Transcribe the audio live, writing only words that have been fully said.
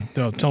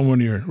No, tell me when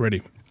you're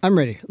ready. I'm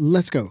ready.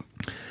 Let's go.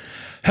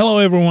 Hello,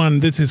 everyone.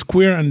 This is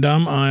Queer and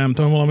Dumb. I am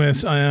Tom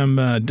Willemes. I am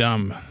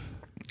dumb.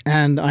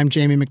 And I'm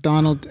Jamie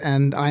McDonald,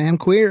 and I am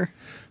queer.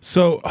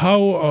 So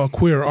how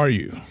queer are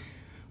you?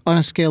 On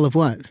a scale of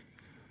what?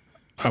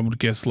 I would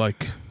guess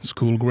like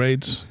school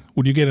grades.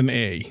 Would you get an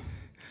A?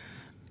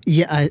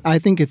 Yeah, I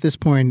think at this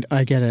point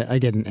I get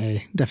an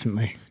A,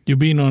 definitely. You've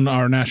been on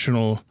our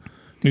national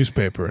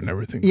newspaper and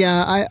everything.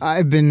 Yeah,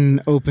 I've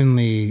been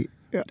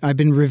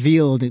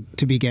revealed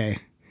to be gay.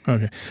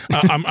 Okay.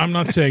 I'm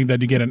not saying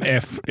that you get an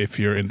F if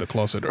you're in the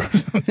closet or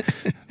something.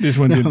 This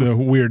one did a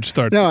weird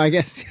start. No, I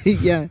guess,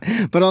 yeah.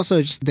 But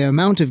also just the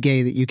amount of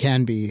gay that you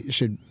can be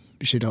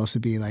should also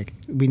be like,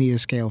 we need a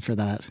scale for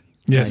that.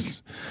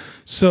 Yes. Like,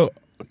 so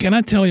can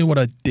I tell you what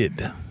I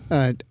did?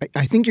 I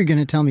think you're going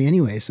to tell me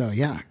anyway, so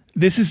yeah.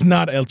 This is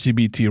not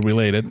LGBT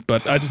related,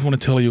 but I just want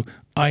to tell you,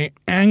 I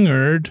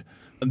angered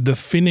the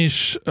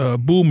Finnish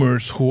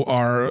boomers who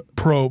are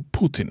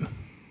pro-Putin.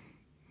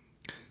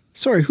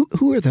 Sorry,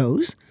 who are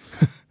those?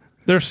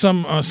 There's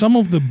some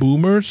of the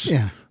boomers,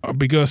 yeah.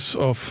 Because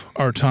of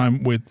our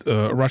time with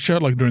Russia,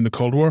 like during the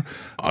Cold War,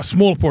 a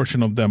small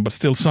portion of them, but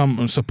still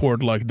some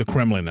support like the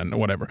Kremlin and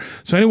whatever.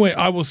 So anyway,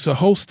 I was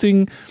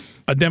hosting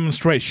a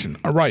demonstration,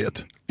 a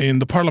riot, in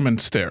the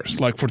parliament stairs,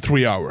 like for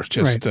 3 hours,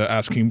 just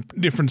asking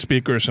different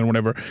speakers and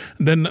whatever.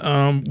 Then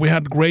we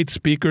had great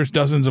speakers,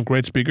 dozens of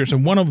great speakers,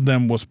 and one of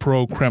them was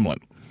pro-Kremlin.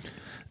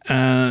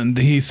 And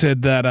he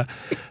said that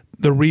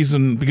the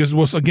reason, because it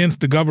was against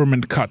the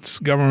government cuts,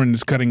 government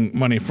is cutting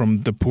money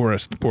from the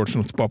poorest portion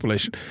of the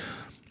population.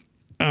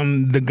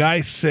 And the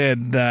guy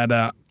said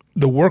that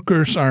the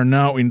workers are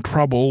now in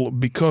trouble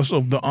because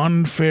of the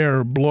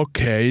unfair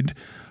blockade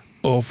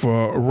of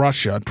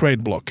Russia,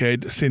 trade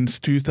blockade, since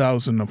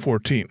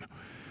 2014.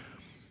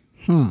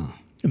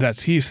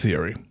 That's his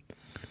theory.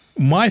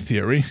 My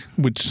theory,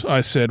 which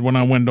I said when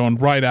I went on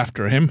right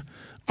after him,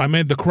 I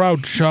made the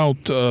crowd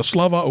shout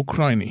Slava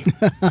Ukraini.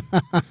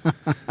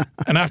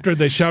 And after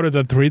they shouted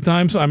that 3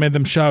 times, I made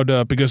them shout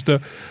because the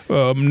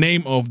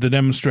name of the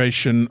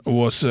demonstration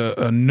was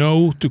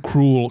No to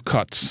Cruel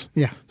Cuts.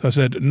 Yeah. So I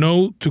said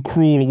No to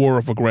Cruel War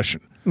of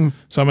Aggression.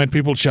 So I made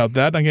people shout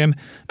that again.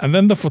 And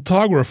then the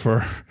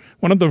photographer,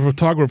 one of the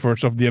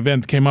photographers of the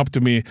event came up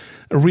to me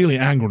really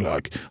angrily,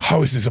 like,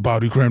 how is this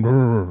about Ukraine?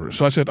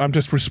 So I said, I'm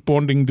just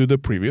responding to the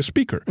previous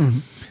speaker.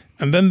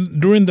 And then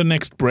during the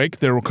next break,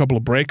 there were a couple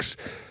of breaks,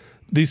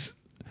 these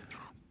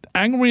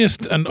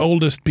angriest and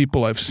oldest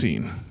people I've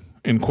seen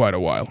in quite a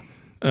while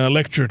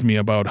lectured me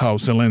about how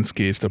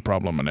Zelensky is the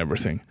problem and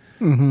everything.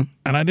 And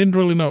I didn't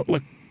really know,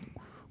 like,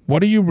 what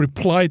do you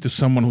reply to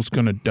someone who's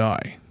going to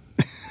die?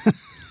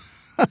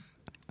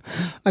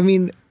 I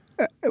mean,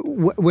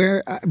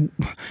 where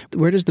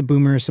does the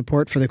boomer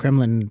support for the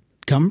Kremlin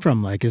come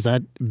from? Like, is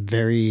that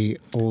very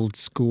old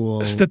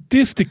school?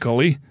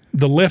 Statistically,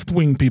 the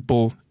left-wing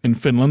people in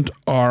Finland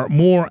are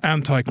more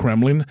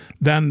anti-Kremlin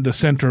than the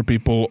center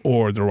people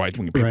or the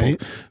right-wing people.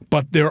 Right.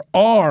 But there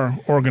are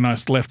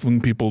organized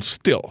left-wing people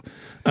still,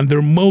 and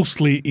they're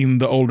mostly in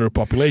the older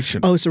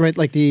population. Oh, so right,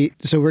 like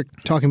so we're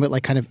talking about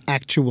like kind of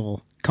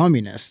actual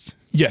communists.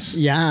 Yes.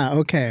 Yeah.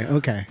 Okay.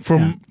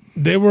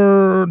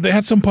 They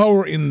had some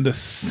power in the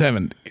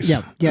 70s.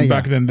 Yeah. And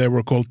back then they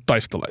were called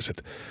taistelaiset.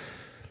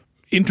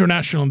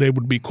 International, they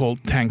would be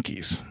called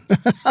tankies.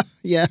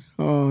 Yeah.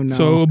 Oh, no.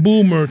 So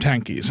boomer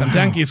tankies. And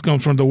tankies come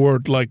from the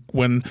word like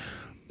when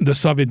the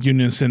Soviet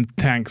Union sent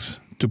tanks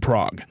to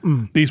Prague.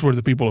 These were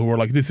the people who were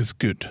like, this is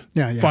good.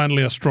 Yeah.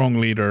 Finally a strong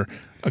leader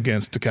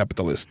against the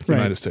capitalist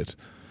United States.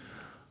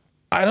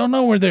 I don't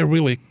know where they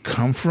really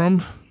come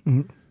from,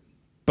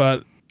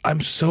 but I'm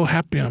so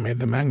happy I made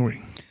them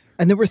angry.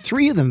 And there were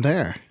 3 of them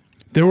there.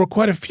 There were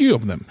quite a few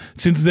of them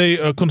since they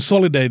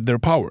consolidate their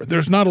power.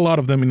 There's not a lot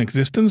of them in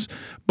existence,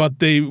 but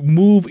they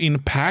move in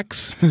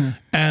packs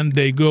and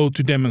they go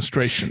to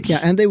demonstrations.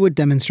 Yeah, and they would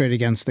demonstrate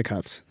against the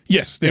cuts.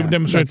 Yes, they would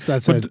demonstrate.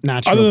 That's a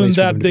natural other than place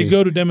for that, them to they be.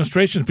 go to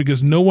demonstrations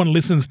because no one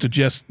listens to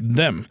just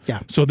them. Yeah.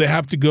 So they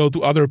have to go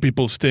to other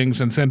people's things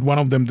and send one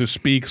of them to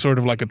speak, sort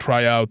of like a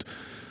tryout.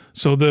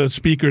 So the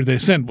speaker they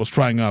sent was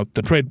trying out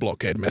the trade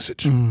blockade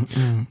message.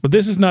 But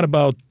this is not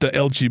about the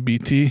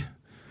LGBT.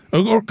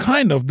 Or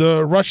kind of,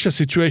 the Russia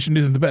situation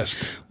isn't the best.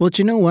 Well,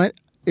 do you know what?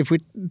 If we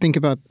think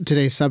about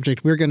today's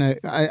subject, we're going to,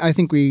 I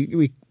think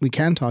we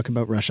can talk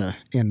about Russia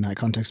in that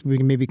context. We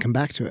can maybe come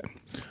back to it.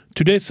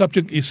 Today's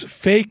subject is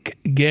fake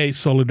gay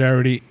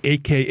solidarity,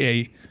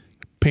 a.k.a.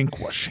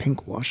 pinkwashing.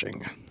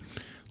 Pinkwashing.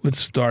 Let's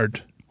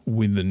start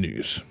with the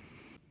news.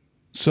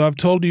 So I've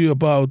told you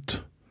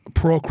about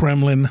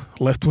pro-Kremlin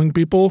left-wing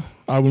people.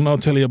 I will now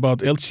tell you about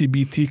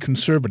LGBT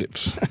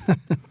conservatives.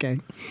 Okay.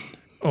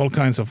 All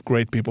kinds of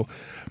great people.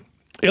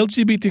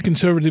 LGBT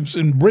conservatives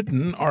in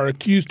Britain are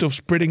accused of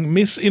spreading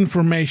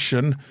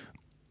misinformation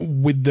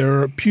with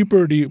their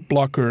Puberty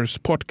Blockers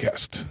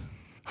podcast.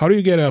 How do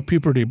you get a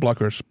Puberty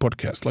Blockers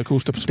podcast? Like,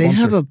 who's the sponsor? They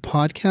have a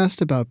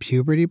podcast about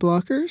puberty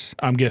blockers?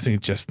 I'm guessing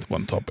it's just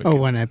one topic. Oh,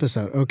 one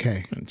episode.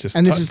 Okay.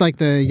 And this is like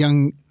the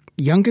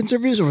young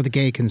conservatives or the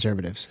gay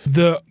conservatives?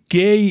 The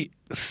gay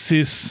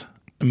cis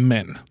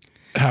men.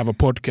 have a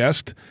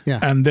podcast, Yeah.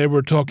 and they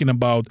were talking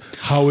about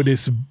how it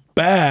is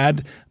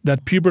bad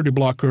that puberty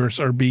blockers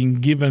are being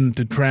given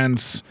to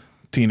trans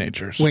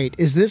teenagers. Wait,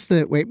 was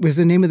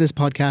the name of this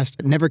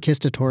podcast Never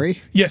Kissed a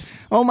Tory?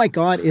 Yes. Oh my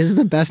God, it is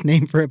the best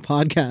name for a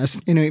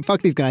podcast. Anyway,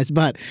 fuck these guys,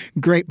 but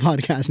great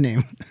podcast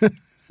name.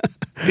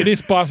 It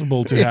is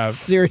possible to have. It's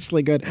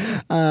seriously good.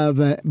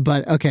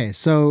 But okay,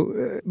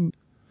 so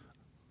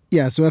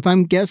so if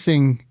I'm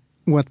guessing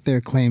what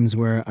their claims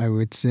were, I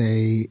would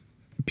say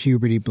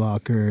puberty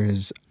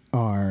blockers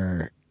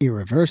are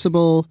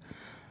irreversible,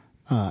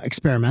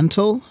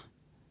 experimental.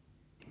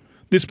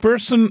 This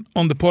person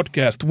on the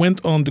podcast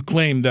went on to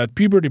claim that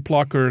puberty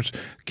blockers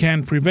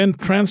can prevent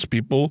trans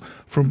people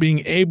from being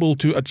able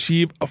to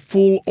achieve a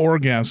full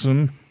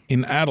orgasm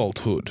in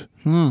adulthood.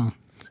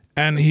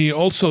 And he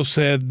also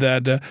said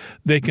that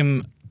they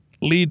can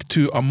lead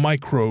to a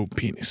micro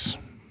penis.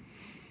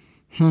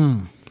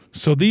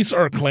 So these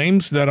are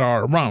claims that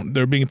are around.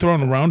 They're being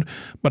thrown around,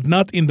 but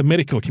not in the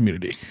medical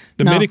community.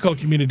 The medical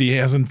community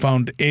hasn't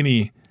found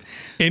any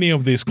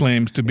of these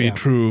claims to be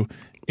true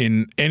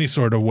in any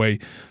sort of way.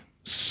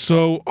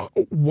 So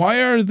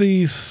why are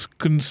these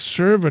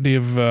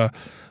conservative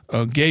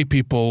gay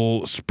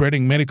people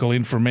spreading medical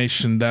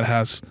information that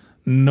has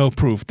no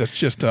proof? That's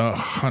just a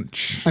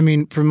hunch. I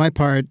mean, for my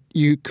part,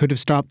 you could have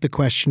stopped the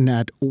question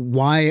at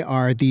why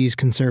are these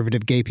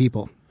conservative gay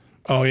people?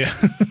 Oh, yeah.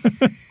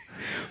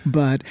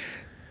 But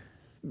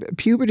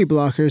puberty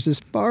blockers, as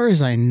far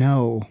as I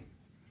know,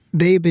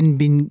 they've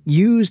been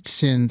used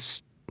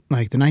since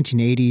like the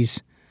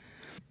 1980s,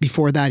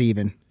 before that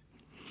even.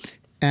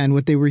 And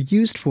what they were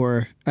used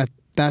for at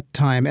that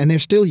time, and they're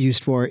still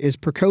used for, is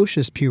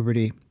precocious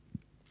puberty.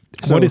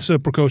 So, what is a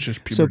precocious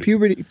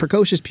puberty? So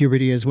precocious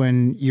puberty is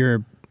when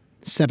you're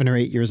 7 or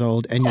 8 years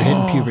old and you're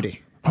hitting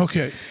puberty.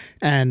 Okay.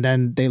 And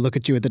then they look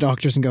at you at the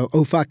doctors and go,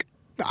 oh, fuck,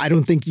 I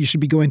don't think you should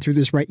be going through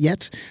this right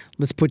yet.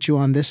 Let's put you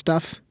on this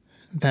stuff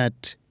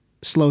that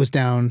slows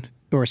down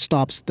or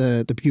stops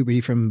the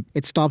puberty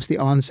it stops the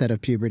onset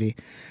of puberty.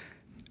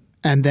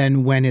 And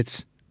then when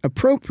it's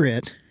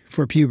appropriate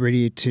for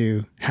puberty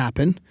to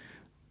happen,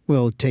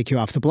 we'll take you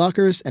off the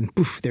blockers and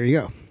poof, there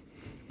you go.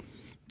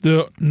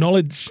 The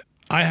knowledge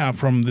I have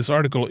from this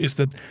article is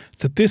that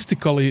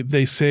statistically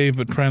they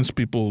save trans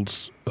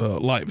people's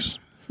lives.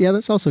 Yeah,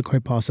 that's also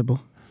quite possible.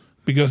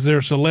 Because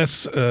there's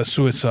less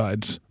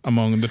suicides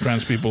among the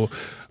trans people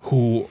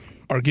who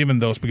are given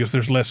those because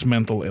there's less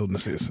mental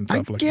illnesses and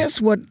stuff like that. I guess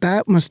what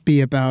that must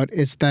be about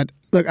is that,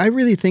 look, I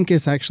really think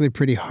it's actually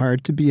pretty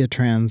hard to be a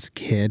trans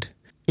kid.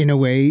 In a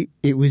way,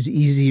 it was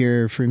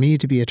easier for me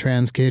to be a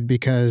trans kid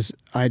because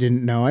I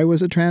didn't know I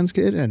was a trans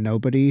kid and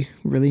nobody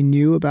really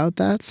knew about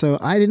that. So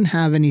I didn't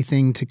have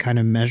anything to kind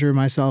of measure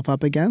myself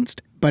up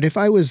against. But if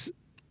I was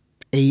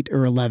 8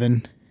 or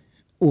 11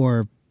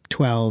 or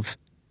 12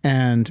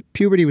 and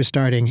puberty was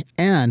starting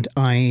and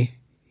I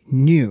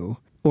knew,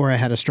 or I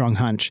had a strong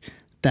hunch,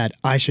 that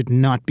I should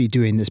not be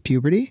doing this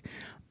puberty,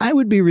 I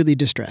would be really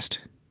distressed.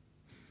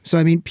 So,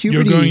 I mean,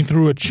 puberty... You're going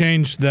through a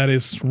change that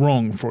is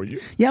wrong for you.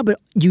 Yeah, but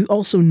you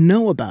also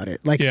know about it.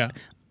 Like,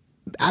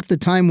 at the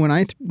time when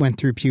I went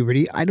through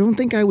puberty, I don't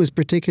think I was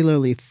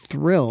particularly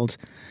thrilled,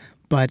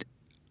 but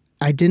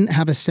I didn't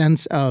have a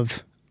sense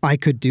of I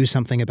could do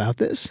something about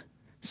this.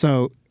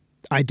 So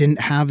I didn't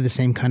have the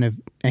same kind of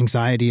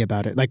anxiety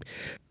about it. Like,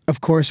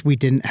 of course, we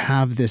didn't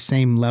have the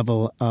same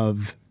level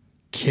of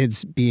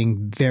kids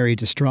being very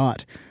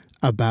distraught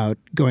about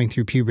going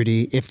through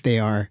puberty if they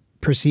are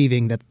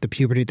perceiving that the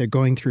puberty they're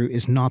going through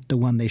is not the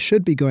one they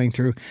should be going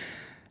through,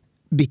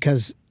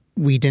 because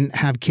we didn't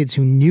have kids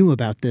who knew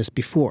about this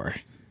before.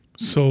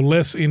 So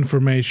less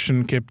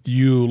information kept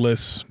you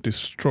less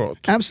distraught.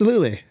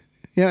 Absolutely.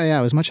 Yeah,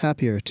 I was much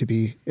happier to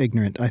be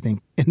ignorant, I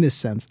think, in this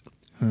sense.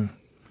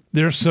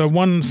 There's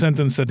one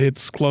sentence that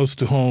hits close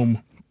to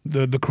home.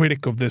 The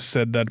critic of this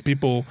said that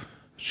people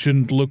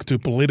shouldn't look to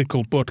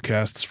political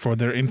podcasts for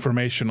their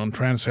information on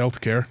trans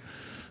healthcare.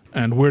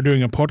 And we're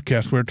doing a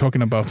podcast, we're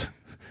talking about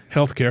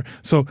healthcare.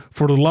 So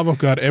for the love of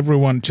God,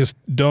 everyone just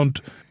don't,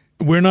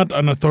 we're not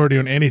an authority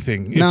on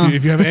anything. No.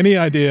 If you have any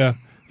idea,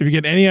 if you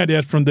get any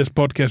ideas from this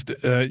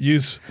podcast,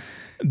 use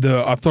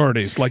the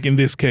authorities. Like in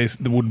this case,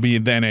 it would be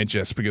the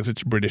NHS because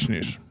it's British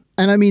news.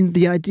 And I mean,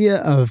 the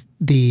idea of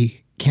the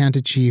can't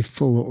achieve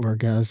full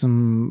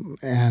orgasm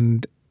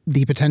and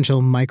the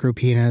potential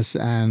micropenis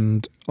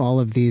and all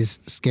of these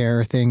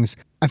scare things,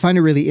 I find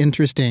it really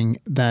interesting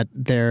that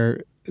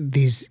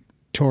these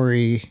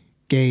Tory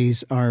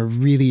gays are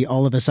really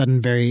all of a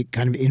sudden very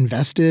kind of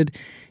invested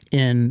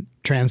in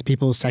trans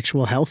people's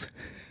sexual health.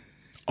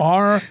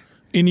 Are,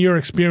 in your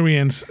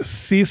experience,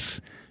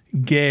 cis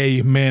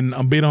gay men,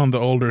 a bit on the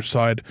older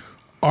side,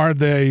 are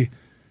they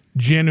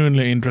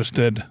genuinely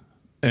interested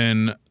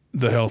in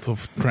the health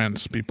of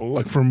trans people,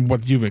 like from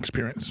what you've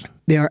experienced?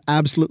 They are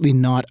absolutely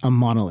not a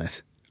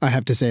monolith. I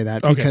have to say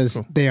that, because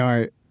cool. They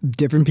are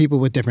different people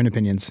with different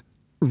opinions,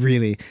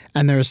 really.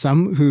 And there are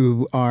some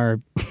who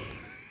are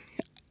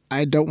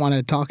I don't want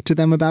to talk to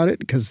them about it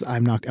because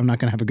I'm not going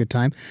to have a good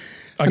time.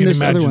 I can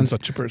imagine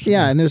such a person.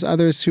 Yeah, and there's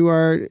others who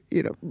are,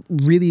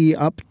 really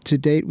up to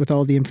date with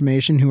all the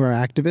information, who are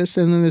activists,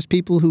 and then there's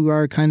people who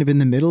are kind of in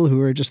the middle,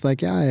 who are just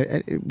like, yeah,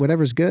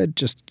 whatever's good,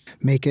 just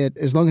make it.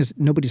 As long as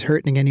nobody's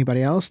hurting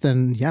anybody else,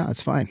 then yeah,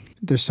 it's fine.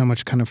 There's so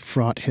much kind of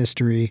fraught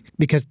history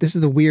because this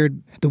is the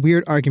weird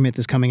argument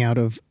that's coming out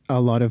of a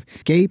lot of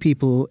gay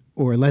people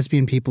or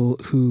lesbian people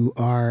who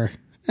are,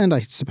 and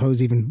I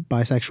suppose even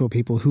bisexual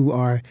people who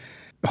are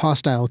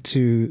hostile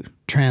to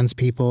trans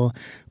people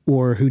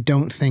or who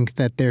don't think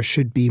that there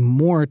should be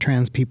more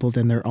trans people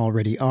than there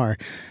already are.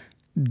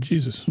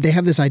 Jesus. They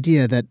have this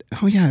idea that,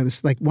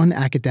 this like one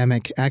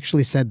academic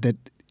actually said that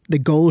the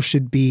goal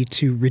should be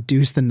to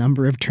reduce the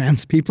number of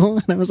trans people.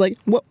 And I was like,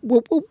 what?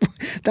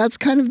 That's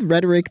kind of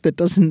rhetoric that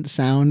doesn't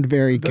sound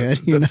very good.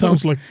 That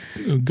sounds like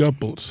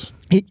Goebbels.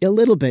 A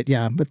little bit,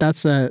 yeah. But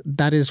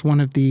that is one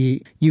of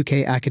the UK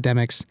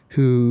academics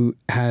who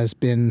has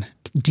been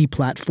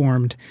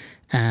deplatformed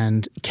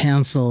and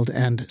cancelled,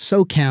 and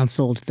so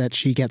cancelled that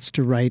she gets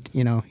to write,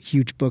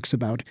 huge books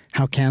about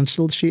how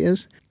cancelled she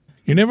is.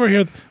 You never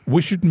hear,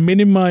 we should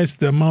minimize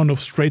the amount of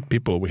straight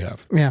people we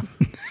have. Yeah.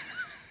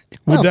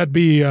 Would that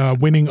be a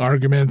winning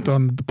argument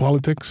on the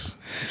politics?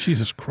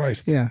 Jesus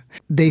Christ. Yeah.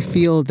 They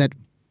feel that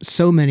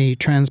so many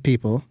trans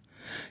people,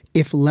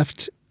 if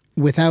left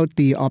without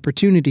the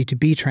opportunity to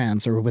be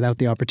trans or without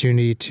the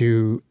opportunity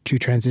to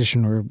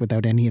transition or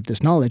without any of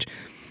this knowledge,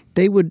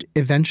 they would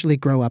eventually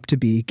grow up to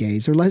be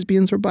gays or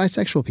lesbians or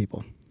bisexual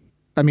people.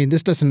 I mean,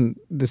 this doesn't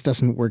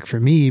work for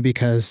me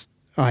because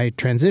I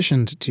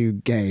transitioned to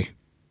gay.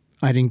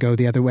 I didn't go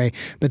the other way.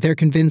 But they're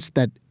convinced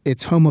that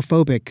it's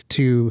homophobic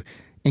to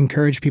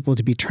encourage people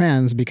to be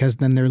trans because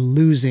then they're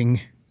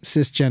losing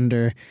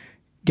cisgender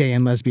gay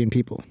and lesbian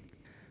people.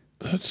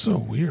 That's so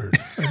weird.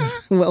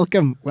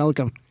 Welcome.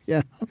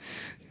 Yeah.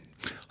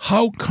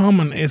 How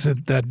common is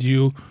it that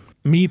you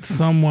meet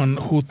someone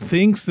who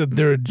thinks that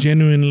they're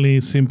genuinely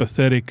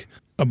sympathetic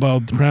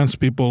about trans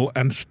people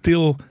and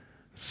still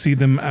see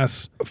them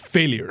as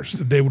failures?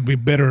 They would be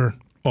better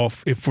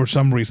off if for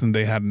some reason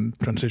they hadn't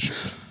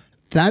transitioned.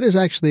 That is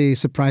actually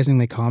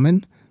surprisingly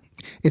common.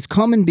 It's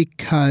common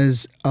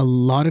because a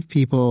lot of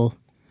people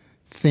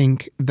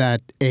think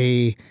that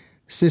a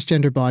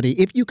cisgender body,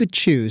 if you could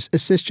choose, a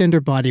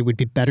cisgender body would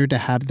be better to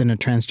have than a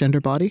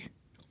transgender body,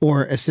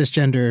 or a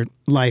cisgender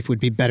life would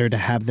be better to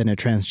have than a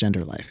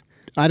transgender life.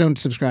 I don't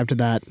subscribe to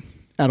that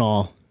at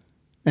all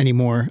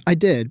anymore. I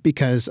did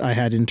because I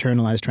had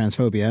internalized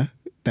transphobia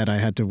that I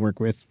had to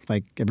work with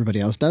like everybody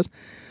else does.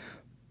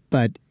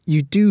 But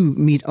you do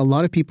meet a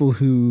lot of people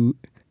who,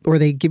 or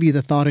they give you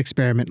the thought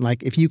experiment,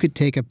 like if you could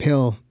take a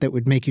pill that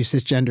would make you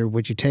cisgender,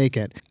 would you take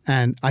it?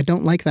 And I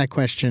don't like that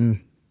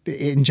question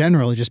in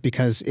general just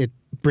because it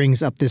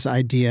brings up this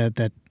idea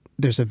that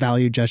there's a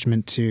value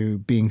judgment to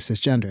being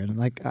cisgender. And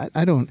like,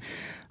 I don't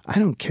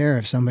care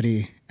if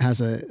somebody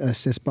has a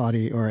cis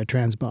body or a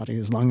trans body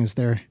as long as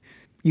they're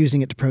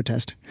using it to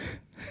protest.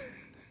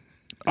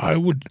 I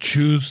would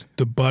choose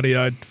the body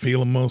I'd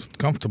feel most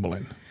comfortable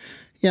in.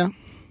 Yeah.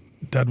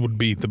 That would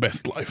be the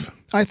best life.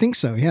 I think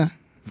so, yeah.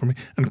 For me.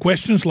 And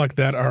questions like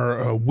that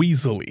are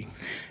weaselly.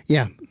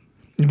 Yeah.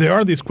 There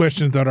are these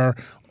questions that are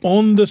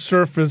on the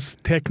surface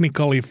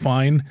technically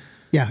fine.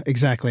 Yeah,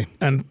 exactly.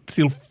 And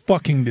still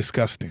fucking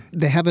disgusting.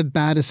 They have a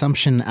bad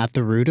assumption at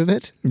the root of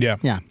it. Yeah.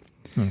 Yeah.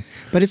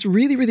 But it's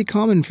really, really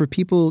common for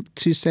people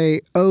to say,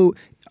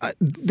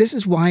 this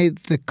is why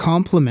the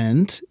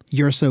compliment,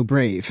 you're so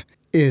brave,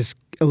 is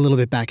a little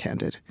bit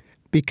backhanded.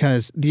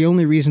 Because the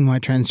only reason why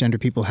transgender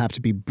people have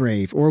to be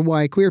brave or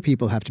why queer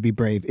people have to be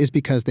brave is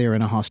because they are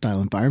in a hostile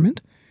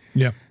environment.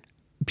 Yeah.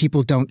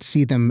 People don't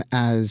see them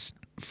as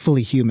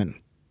fully human.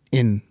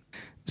 In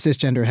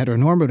cisgender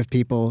heteronormative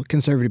people,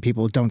 conservative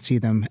people don't see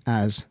them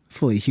as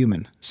fully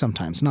human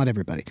sometimes, not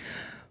everybody.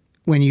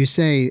 When you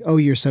say, oh,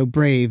 you're so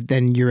brave,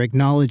 then you're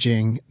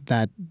acknowledging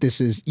that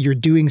you're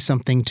doing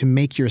something to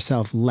make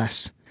yourself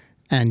less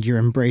and you're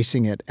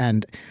embracing it.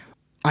 And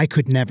I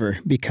could never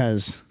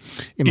because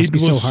it must be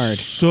so hard. It was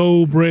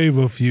so brave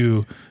of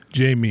you,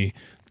 Jamie,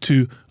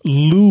 to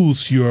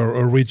lose your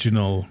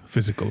original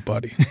physical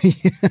body.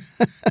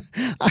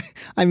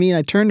 I mean,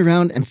 I turned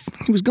around and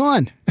he was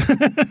gone.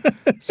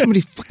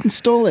 Somebody fucking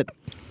stole it.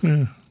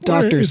 Yeah.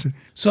 Doctors.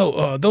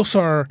 So those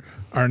are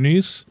our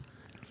news.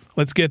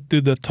 Let's get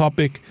to the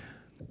topic,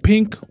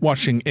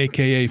 pinkwashing,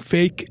 a.k.a.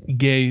 fake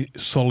gay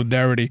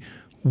solidarity.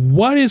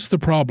 What is the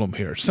problem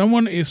here?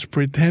 Someone is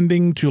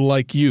pretending to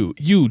like you,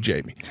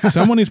 Jamie.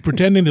 Someone is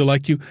pretending to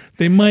like you.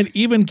 They might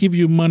even give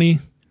you money.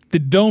 They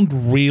don't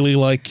really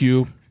like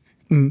you.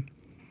 Mm.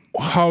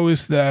 How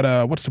is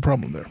that? What's the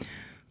problem there?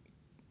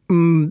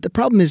 The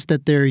problem is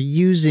that they're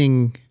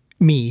using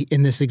me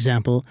in this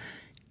example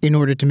in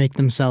order to make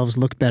themselves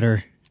look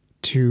better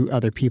to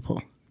other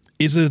people.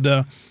 Is it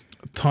a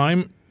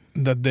time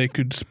that they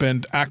could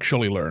spend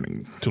actually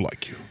learning to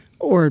like you?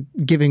 Or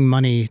giving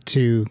money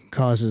to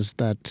causes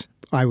that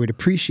I would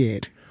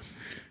appreciate.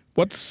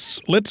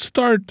 Let's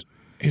start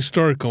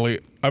historically,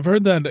 I've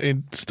heard that it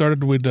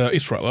started with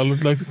Israel.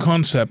 Like the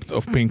concept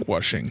of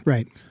pinkwashing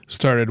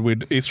started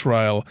with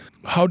Israel.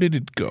 How did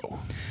it go?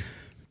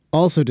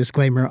 Also,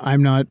 disclaimer,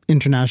 I'm not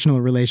international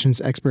relations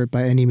expert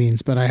by any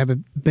means, but I have a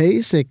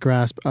basic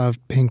grasp of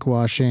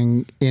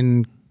pinkwashing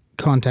in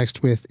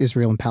context with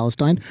Israel and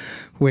Palestine,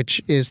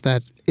 which is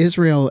that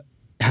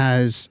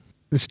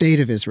the state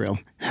of Israel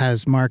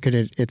has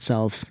marketed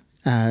itself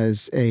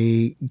as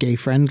a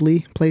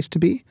gay-friendly place to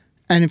be.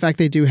 And in fact,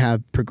 they do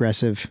have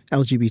progressive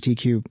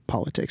LGBTQ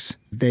politics.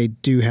 They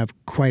do have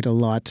quite a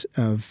lot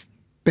of...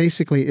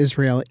 Basically,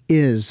 Israel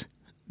is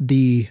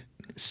the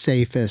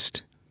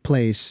safest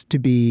place to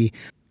be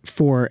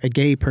for a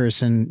gay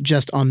person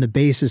just on the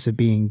basis of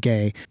being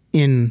gay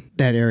in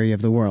that area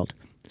of the world.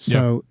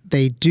 So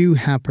they do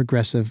have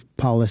progressive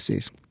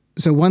policies.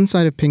 So one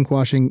side of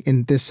pinkwashing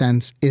in this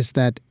sense is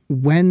that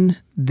when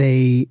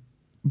they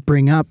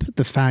bring up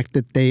the fact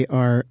that they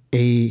are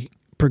a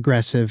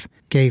progressive,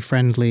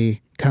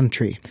 gay-friendly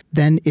country,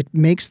 then it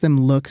makes them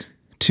look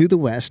to the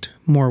West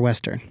more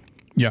Western.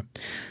 Yeah.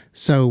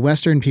 So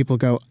Western people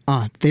go,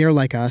 they're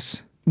like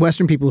us.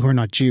 Western people who are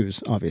not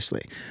Jews,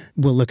 obviously,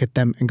 will look at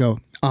them and go,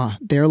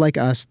 they're like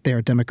us.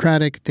 They're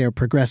democratic. They're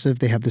progressive.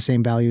 They have the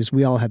same values.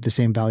 We all have the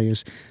same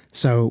values.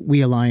 So we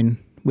align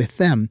with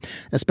them,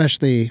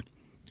 especially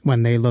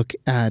when they look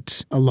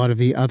at a lot of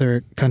the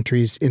other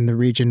countries in the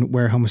region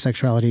where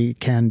homosexuality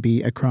can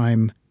be a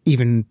crime,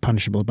 even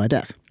punishable by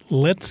death.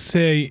 Let's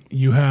say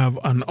you have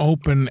an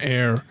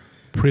open-air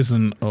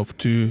prison of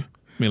 2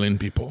 million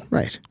people.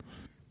 Right.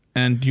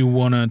 And you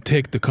want to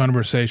take the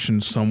conversation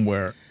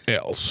somewhere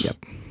else. Yep.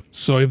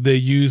 So if they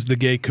use the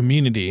gay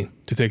community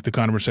to take the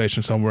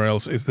conversation somewhere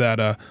else, is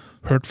that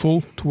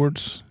hurtful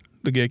towards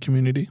the gay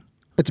community?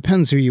 It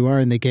depends who you are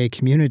in the gay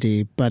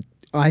community, but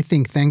I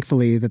think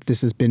thankfully that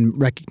this has been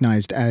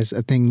recognized as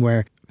a thing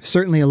where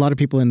certainly a lot of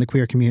people in the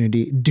queer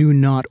community do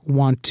not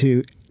want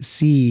to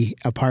see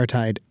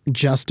apartheid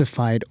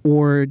justified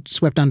or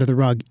swept under the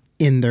rug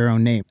in their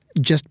own name.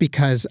 Just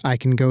because I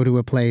can go to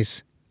a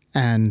place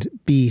and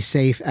be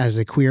safe as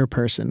a queer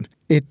person,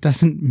 it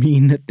doesn't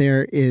mean that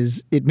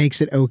it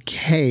makes it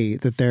okay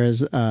that there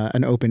is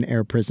an open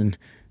air prison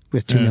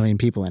with 2 million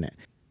people in it.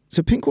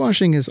 So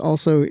pinkwashing is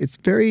also,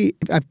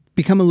 I've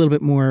become a little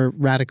bit more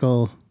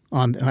radical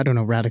I've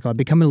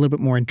become a little bit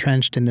more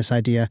entrenched in this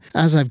idea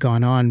as I've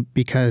gone on,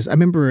 because I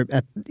remember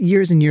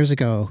years and years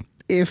ago,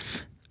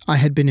 if I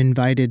had been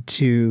invited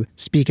to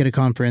speak at a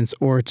conference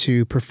or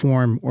to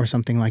perform or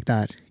something like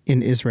that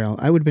in Israel,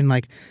 I would have been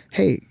like,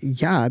 hey,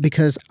 yeah,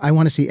 because I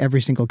want to see every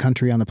single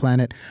country on the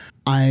planet.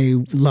 I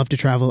love to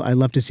travel. I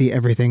love to see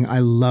everything. I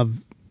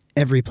love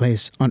every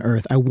place on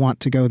earth. I want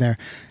to go there.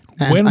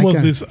 And when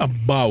was this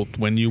about,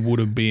 when you would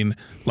have been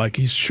like,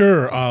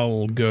 sure,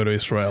 I'll go to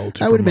Israel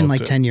to I would have been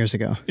like 10 years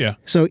ago. Yeah.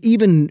 So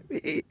even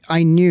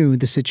I knew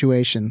the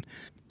situation,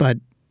 but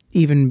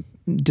even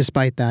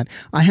despite that,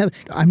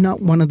 I'm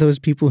not one of those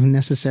people who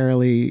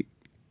necessarily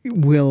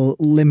will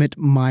limit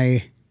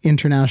my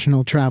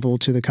international travel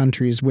to the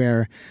countries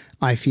where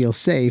I feel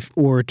safe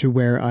or to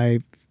where I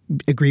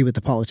agree with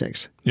the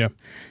politics. Yeah.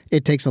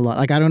 It takes a lot.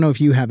 Like, I don't know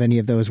if you have any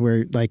of those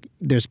where like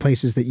there's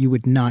places that you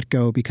would not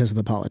go because of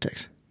the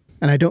politics.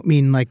 And I don't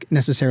mean like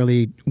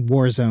necessarily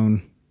war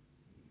zone,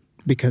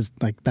 because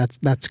like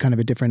that's kind of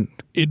a different...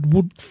 It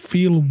would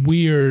feel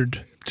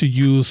weird to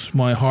use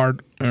my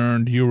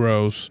hard-earned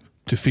euros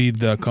to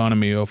feed the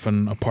economy of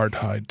an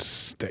apartheid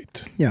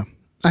state. Yeah.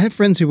 I have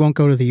friends who won't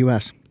go to the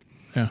U.S.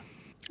 Yeah.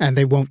 And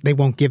they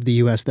won't give the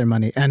U.S. their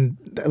money. And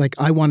like,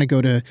 I want to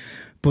go to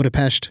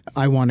Budapest.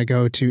 I want to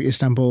go to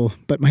Istanbul.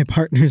 But my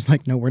partner's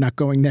like, no, we're not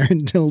going there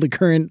until the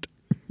current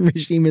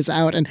regime is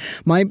out. And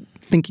my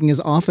thinking is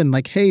often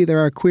like, hey,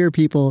 there are queer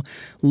people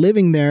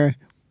living there.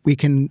 We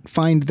can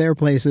find their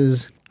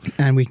places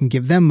and we can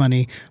give them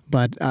money.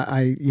 But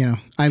I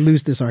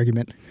lose this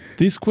argument.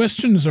 These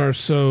questions are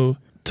so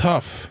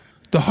tough.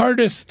 The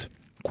hardest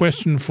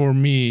question for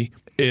me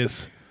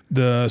is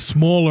the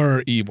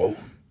smaller evil.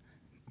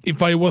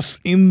 If I was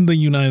in the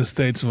United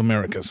States of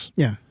America,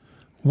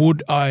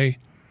 would I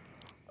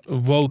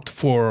vote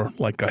for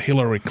like a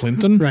Hillary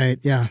Clinton? Right,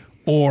 yeah.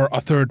 Or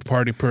a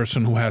third-party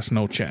person who has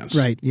no chance?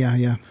 Right,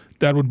 yeah.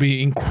 That would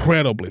be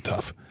incredibly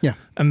tough. Yeah.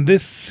 And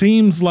this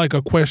seems like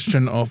a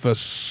question of a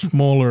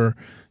smaller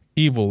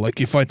evil.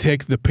 Like if I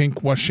take the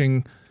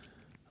pinkwashing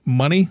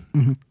money,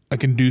 I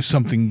can do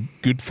something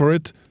good for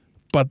it,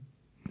 but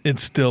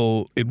it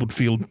would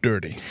feel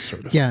dirty,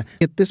 sort of. Yeah.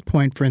 At this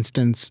point, for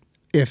instance,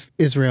 if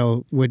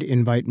Israel would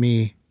invite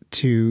me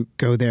to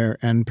go there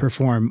and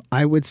perform,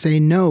 I would say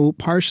no,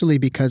 partially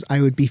because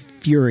I would be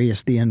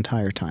furious the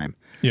entire time.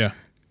 Yeah.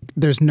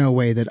 There's no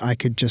way that I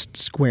could just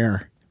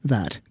square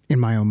that in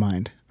my own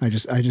mind. I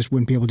just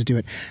wouldn't be able to do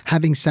it.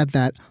 Having said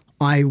that,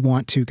 I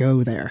want to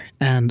go there,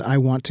 and I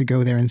want to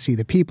go there and see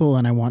the people,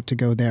 and I want to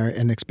go there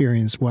and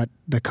experience what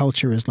the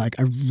culture is like.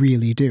 I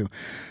really do.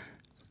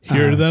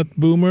 Hear that,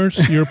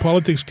 boomers? Your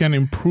politics can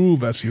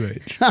improve as you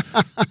age.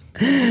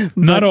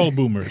 Not all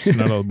boomers.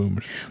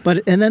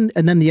 But and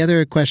then the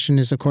other question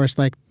is, of course,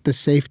 like the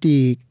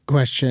safety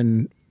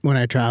question when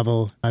I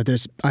travel.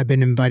 I've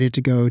been invited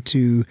to go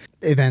to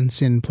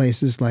events in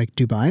places like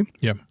Dubai.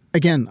 Yeah.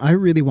 Again, I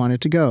really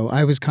wanted to go.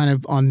 I was kind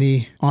of on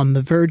the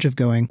verge of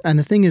going. And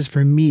the thing is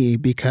for me,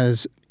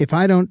 because if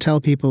I don't tell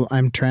people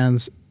I'm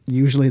trans,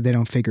 usually they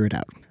don't figure it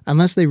out.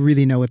 Unless they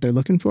really know what they're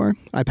looking for.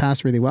 I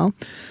pass really well.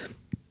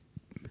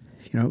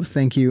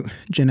 Thank you,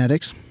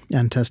 genetics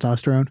and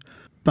testosterone.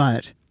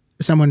 But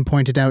someone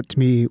pointed out to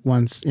me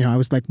once, I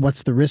was like,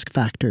 what's the risk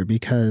factor?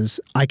 Because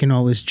I can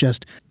always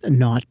just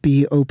not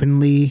be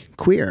openly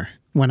queer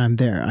when I'm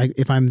there.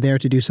 If I'm there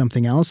to do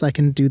something else, I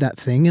can do that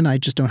thing and I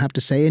just don't have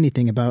to say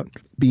anything about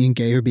being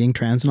gay or being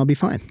trans and I'll be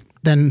fine.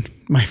 Then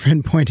my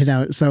friend pointed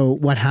out, so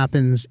what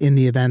happens in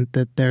the event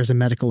that there's a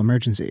medical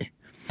emergency?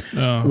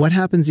 What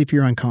happens if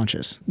you're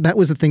unconscious? That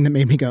was the thing that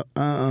made me go,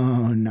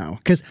 oh no.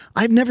 Because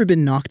I've never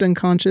been knocked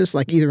unconscious,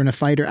 like either in a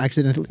fight or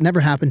accidentally. It never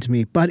happened to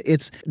me, but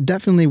it's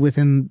definitely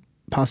within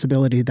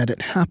possibility that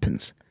it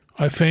happens.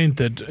 I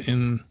fainted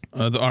in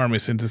the army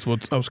since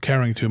I was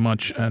carrying too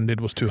much and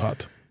it was too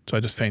hot. So I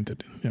just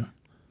fainted. Yeah,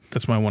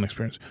 that's my one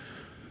experience.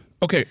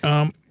 Okay,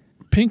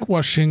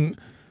 pinkwashing.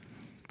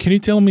 Can you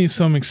tell me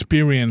some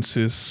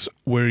experiences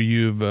where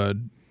you've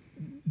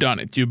done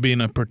it? You've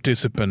been a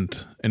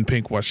participant in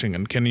pinkwashing,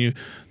 and can you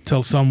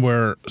tell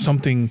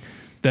something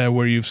there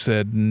where you've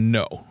said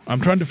no?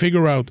 I'm trying to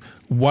figure out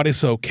what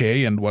is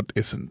okay and what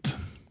isn't.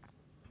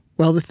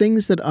 Well, the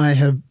things that I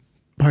have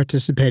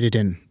participated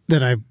in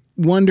that I've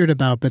wondered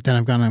about, but then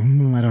I've gone,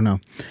 I don't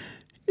know,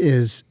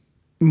 is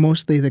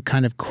mostly the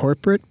kind of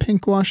corporate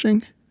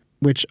pinkwashing,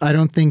 which I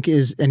don't think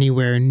is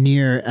anywhere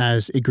near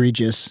as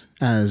egregious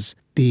as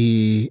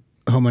the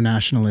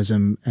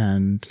homonationalism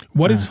and...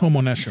 What is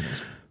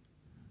homonationalism?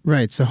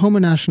 Right. So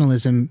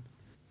homonationalism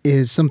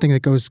is something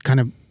that goes kind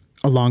of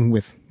along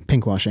with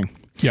pinkwashing.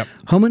 Yep.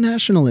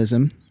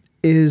 Homonationalism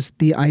is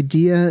the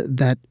idea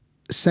that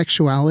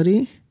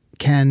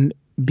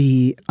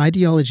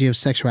ideology of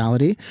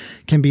sexuality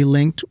can be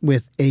linked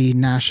with a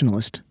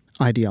nationalist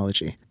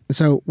ideology.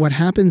 So what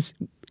happens,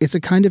 it's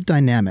a kind of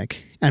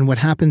dynamic. And what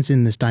happens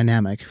in this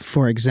dynamic,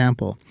 for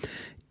example,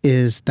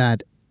 is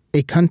that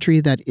a country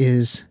that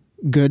is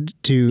good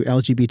to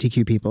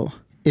LGBTQ people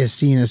is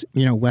seen as,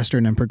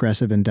 Western and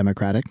progressive and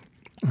democratic.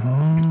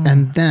 Oh.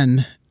 And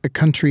then a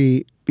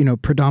country,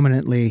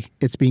 predominantly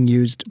it's being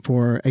used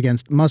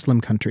against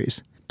Muslim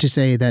countries to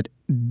say that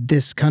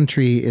this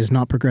country is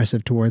not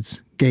progressive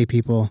towards gay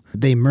people.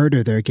 They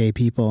murder their gay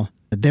people.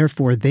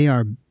 Therefore, they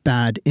are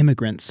bad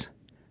immigrants.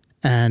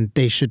 And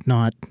they should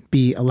not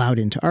be allowed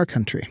into our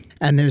country.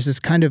 And there's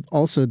this kind of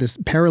also this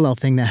parallel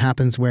thing that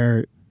happens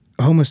where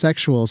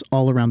homosexuals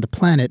all around the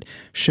planet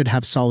should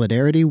have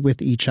solidarity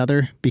with each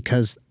other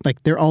because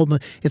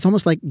it's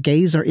almost like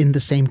gays are in the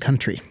same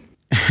country.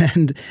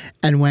 And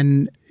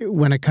when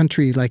a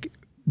country like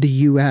the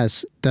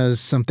US does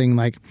something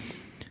like,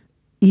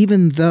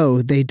 even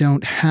though they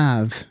don't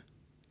have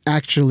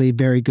actually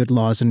very good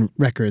laws and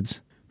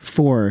records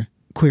for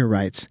queer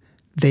rights,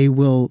 they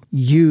will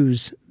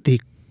use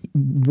the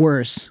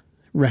worse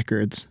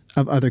records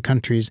of other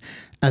countries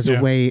as a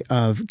way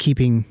of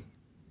keeping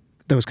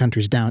those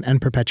countries down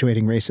and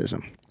perpetuating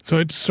racism. So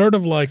it's sort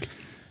of like,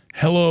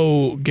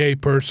 hello, gay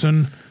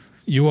person,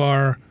 you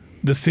are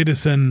the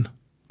citizen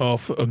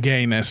of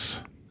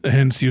gayness,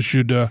 hence you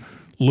should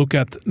look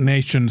at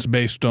nations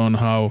based on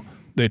how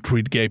they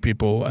treat gay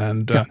people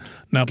and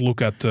not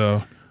look at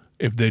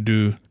if they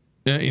do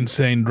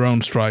insane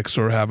drone strikes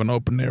or have an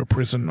open-air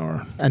prison.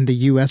 And the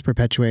U.S.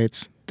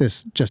 perpetuates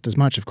this just as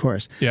much, of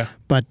course. Yeah.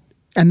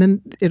 And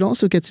then it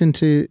also gets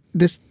into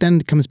this,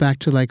 then comes back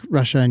to like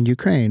Russia and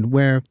Ukraine,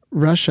 where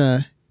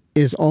Russia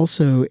is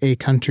also a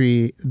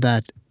country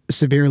that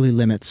severely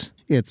limits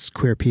its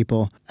queer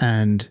people.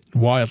 And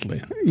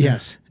wildly.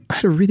 Yes. I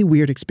had a really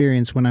weird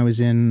experience when I was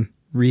in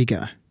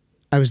Riga.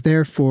 I was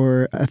there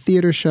for a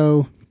theater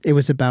show. It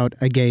was about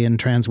a gay and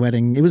trans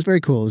wedding. It was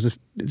very cool. It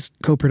was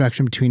a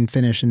co-production between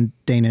Finnish and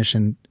Danish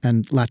and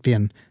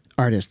Latvian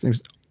artists.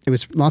 It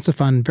was lots of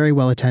fun, very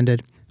well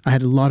attended. I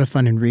had a lot of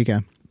fun in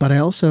Riga. But I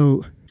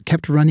also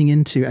kept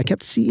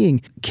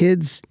seeing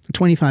kids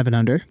 25 and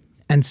under.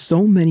 And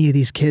so many of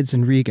these kids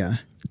in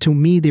Riga, to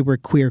me, they were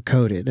queer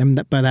coded.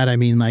 And by that, I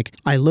mean, like,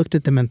 I looked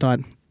at them and thought,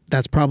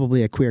 that's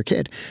probably a queer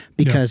kid.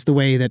 Because the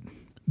way that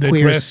they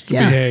dressed,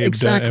 behaved,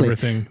 exactly.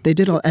 Everything. They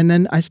did all. And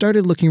then I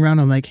started looking around.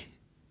 I'm like,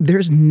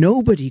 there's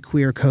nobody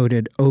queer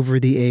coded over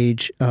the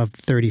age of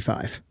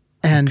 35.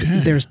 And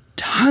there's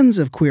tons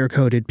of queer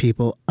coded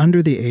people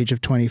under the age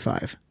of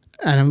 25.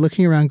 And I'm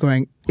looking around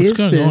going, what's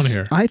going on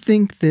here? I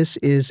think this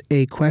is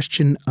a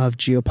question of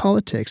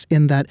geopolitics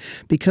in that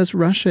because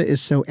Russia is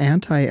so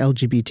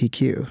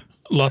anti-LGBTQ.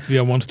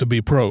 Latvia wants to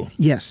be pro.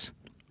 Yes.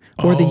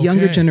 Or the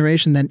younger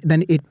generation,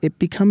 then it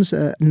becomes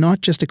not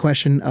just a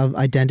question of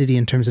identity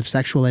in terms of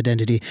sexual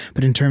identity,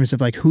 but in terms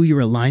of like who you're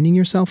aligning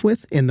yourself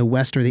with in the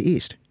West or the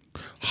East.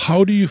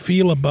 How do you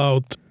feel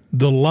about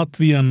the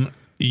Latvian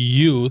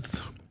youth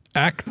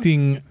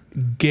acting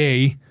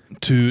gay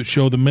to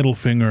show the middle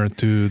finger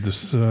to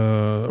this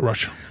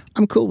Russia?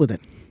 I'm cool with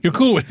it. You're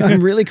cool with it.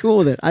 I'm really cool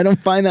with it. I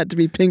don't find that to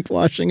be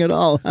pinkwashing at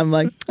all. I'm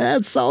like,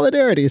 that's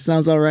solidarity.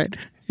 Sounds all right.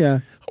 Yeah.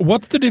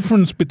 What's the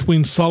difference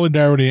between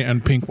solidarity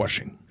and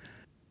pinkwashing?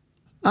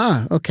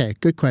 Okay.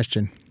 Good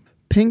question.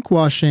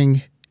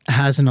 Pinkwashing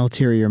has an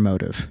ulterior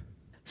motive.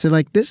 So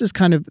like this is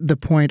kind of the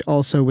point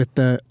also with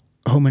the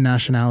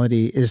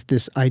homonationality is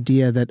this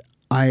idea that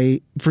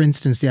for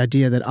instance, the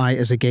idea that I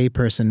as a gay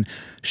person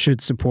should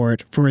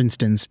support, for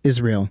instance,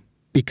 Israel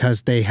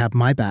because they have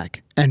my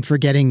back, and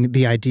forgetting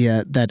the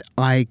idea that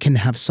I can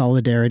have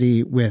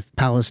solidarity with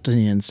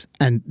Palestinians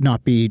and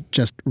not be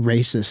just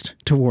racist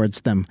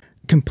towards them,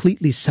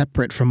 completely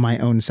separate from my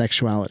own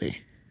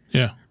sexuality.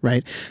 Yeah.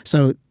 Right?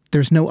 So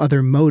there's no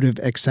other motive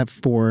except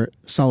for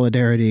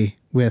solidarity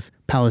with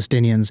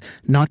Palestinians,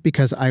 not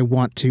because I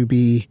want to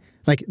be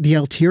like the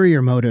ulterior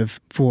motive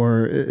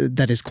for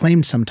that is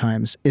claimed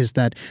sometimes is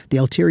that the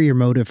ulterior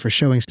motive for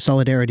showing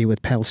solidarity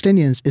with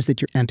Palestinians is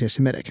that you're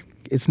anti-Semitic.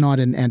 It's not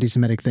an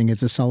anti-Semitic thing.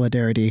 It's a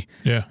solidarity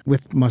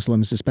with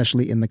Muslims,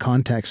 especially in the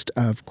context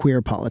of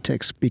queer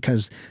politics,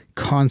 because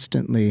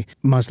constantly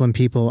Muslim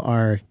people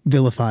are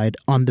vilified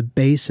on the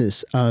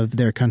basis of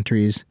their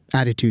country's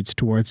attitudes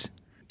towards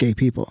gay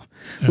people,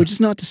 which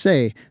is not to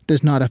say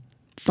there's not a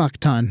fuck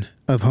ton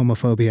of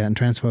homophobia and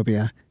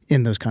transphobia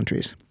in those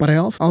countries. But I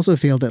also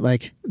feel that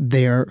like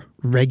they're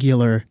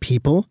regular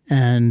people,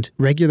 and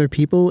regular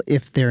people,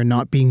 if they're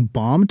not being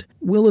bombed,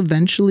 will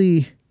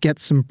eventually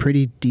get some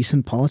pretty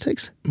decent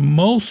politics.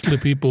 Mostly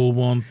people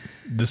want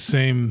the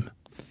same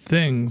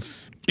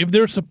things. If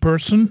there's a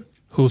person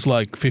who's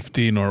like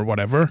 15 or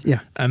whatever,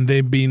 and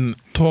they've been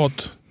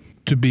taught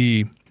to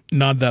be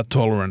not that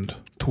tolerant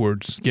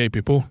towards gay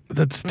people,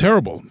 that's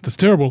terrible. That's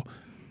terrible.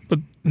 But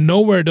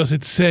nowhere does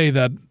it say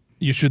that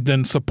you should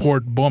then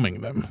support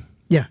bombing them.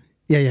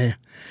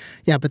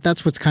 Yeah, but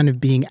that's what's kind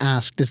of being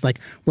asked is like,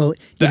 well...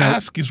 The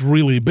ask is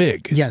really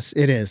big. Yes,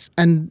 it is.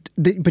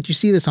 But you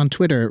see this on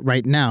Twitter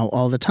right now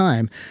all the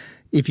time.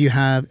 If you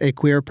have a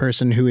queer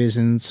person who is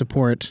in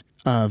support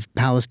of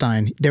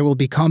Palestine, there will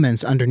be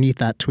comments underneath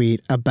that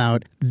tweet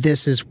about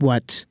this is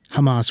what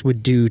Hamas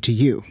would do to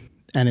you.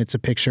 And it's a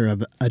picture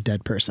of a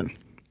dead person.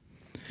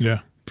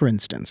 Yeah. For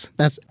instance.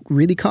 That's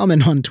really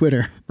common on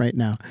Twitter right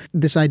now.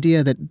 This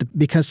idea that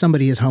because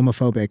somebody is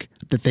homophobic,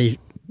 that they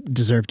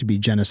deserve to be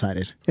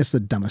genocided. It's the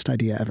dumbest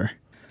idea ever.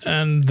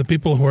 And the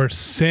people who are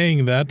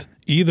saying that,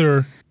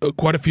 either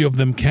quite a few of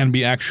them can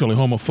be actually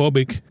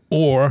homophobic,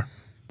 or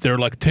they're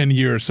like 10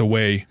 years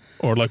away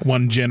or like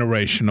one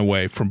generation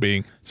away from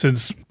being,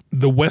 since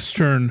the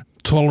Western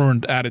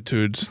tolerant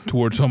attitudes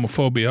towards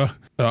homophobia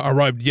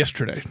arrived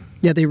yesterday.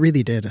 Yeah, they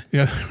really did.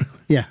 Yeah.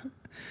 Yeah.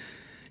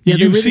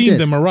 You've seen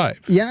them arrive.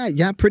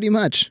 Yeah, pretty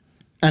much.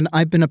 And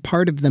I've been a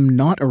part of them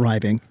not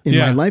arriving in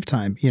my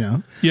lifetime, you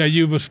know? Yeah,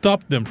 you've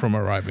stopped them from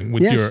arriving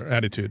with your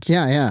attitudes.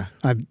 Yeah.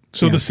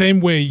 So the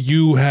same way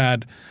you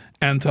had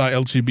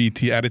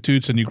anti-LGBT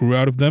attitudes and you grew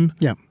out of them,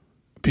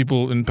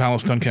 people in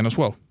Palestine can as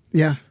well.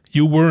 Yeah.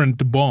 You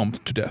weren't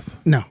bombed to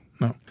death. No.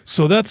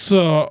 So that's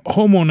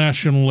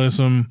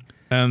homonationalism,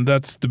 and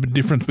that's the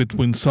difference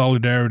between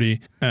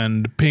solidarity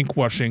and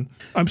pinkwashing.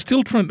 I'm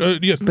still trying.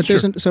 Yes, but sure.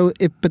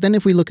 But then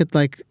if we look at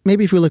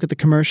if we look at the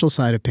commercial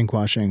side of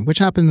pinkwashing, which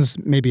happens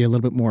maybe a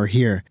little bit more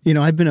here. You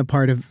know, I've been a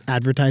part of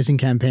advertising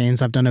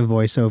campaigns. I've done a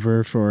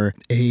voiceover for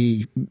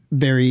a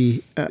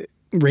very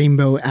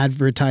rainbow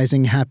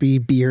advertising happy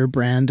beer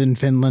brand in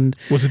Finland.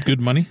 Was it good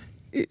money?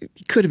 It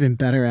could have been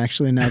better,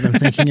 actually, now that I'm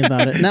thinking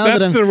about it.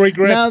 That's the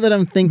regret. Now that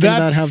I'm thinking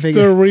about how big... That's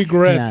the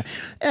regret.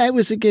 Yeah. It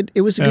was a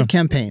good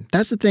campaign.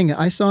 That's the thing.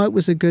 I saw it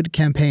was a good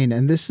campaign,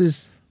 and this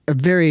is a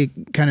very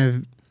kind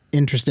of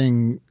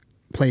interesting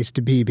place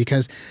to be,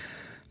 because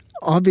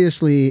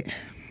obviously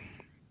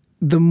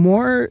the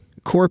more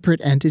corporate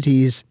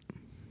entities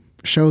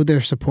show their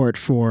support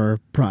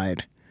for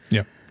Pride,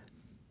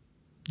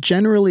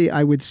 generally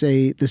I would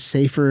say the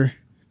safer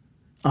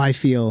I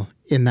feel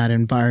in that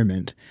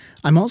environment.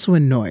 I'm also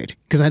annoyed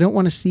because I don't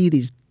want to see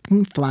these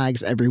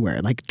flags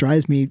everywhere. Like,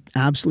 drives me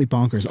absolutely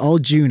bonkers. All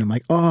June, I'm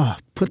like,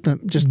 put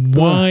them just...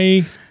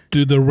 Why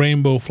do the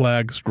rainbow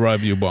flags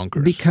drive you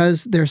bonkers?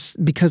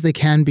 Because they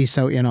can be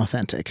so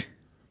inauthentic.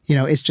 You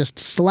know, it's just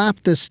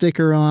slap the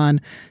sticker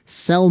on,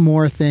 sell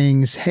more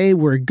things. Hey,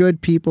 we're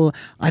good people.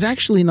 I'd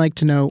actually like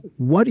to know,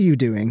 what are you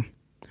doing?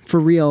 For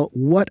real,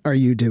 what are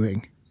you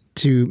doing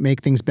to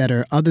make things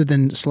better, other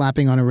than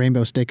slapping on a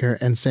rainbow sticker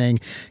and saying,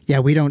 yeah,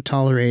 we don't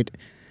tolerate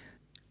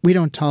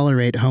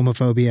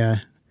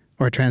homophobia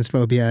or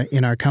transphobia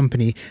in our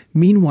company.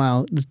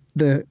 Meanwhile,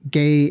 the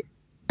gay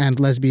and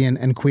lesbian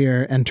and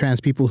queer and trans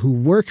people who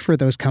work for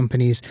those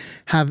companies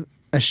have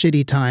a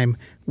shitty time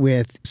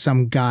with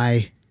some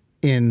guy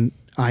in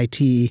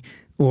IT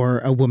or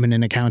a woman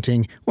in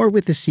accounting or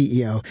with the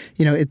CEO.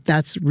 You know,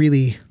 that's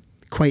really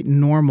quite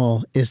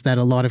normal, is that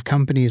a lot of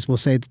companies will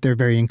say that they're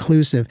very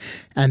inclusive,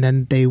 and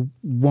then they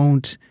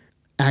won't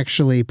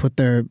actually put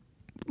their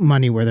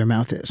money where their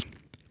mouth is.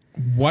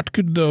 What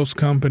could those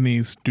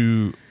companies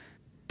do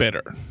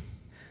better?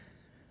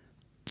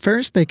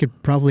 First, they could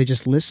probably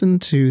just listen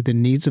to the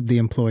needs of the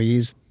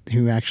employees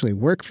who actually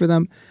work for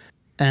them.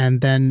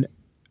 And then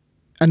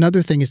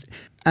another thing is,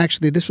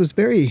 actually, this was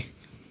very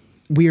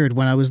weird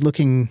when I was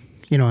looking,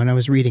 and I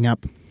was reading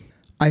up.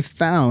 I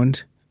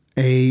found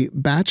a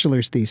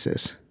bachelor's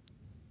thesis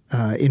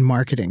in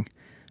marketing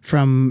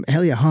from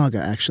Helja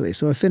Haga, actually.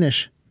 So a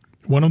Finnish.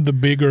 One of the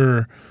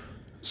bigger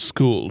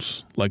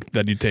schools like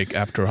that you take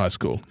after high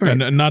school.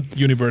 Right. And not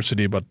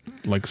university, but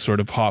like sort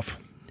of half.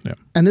 Yeah.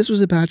 And this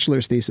was a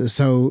bachelor's thesis,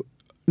 so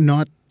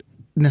not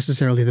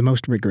necessarily the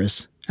most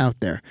rigorous out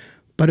there,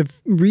 but a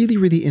really,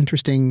 really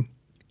interesting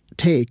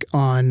take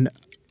on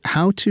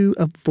how to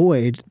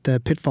avoid the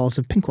pitfalls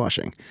of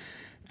pinkwashing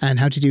and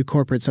how to do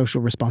corporate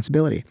social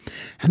responsibility.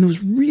 And there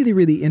was really,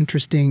 really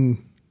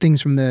interesting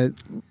things from the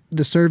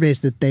surveys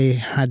that they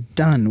had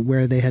done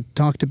where they had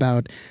talked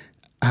about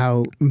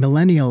how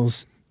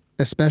millennials,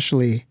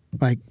 especially,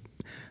 like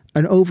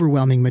an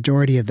overwhelming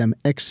majority of them,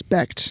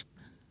 expect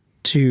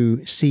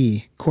to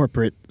see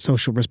corporate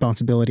social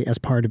responsibility as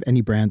part of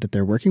any brand that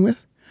they're working with.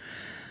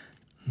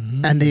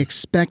 Mm-hmm. And they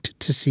expect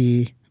to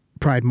see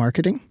Pride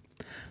marketing.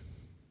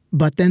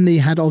 But then they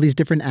had all these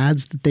different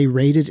ads that they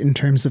rated in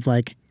terms of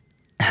like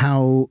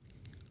how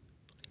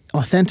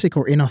authentic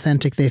or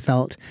inauthentic they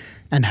felt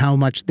and how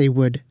much they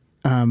would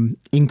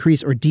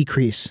increase or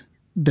decrease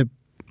the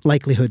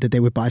likelihood that they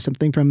would buy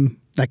something from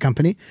that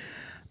company.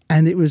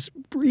 And it was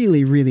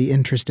really, really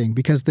interesting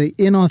because the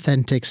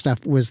inauthentic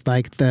stuff was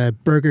like the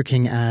Burger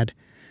King ad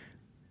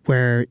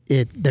where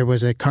there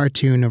was a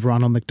cartoon of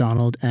Ronald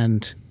McDonald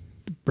and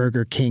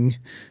Burger King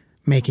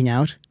making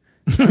out.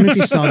 I don't know if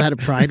you saw that at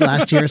Pride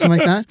last year or something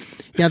like that.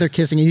 Yeah, they're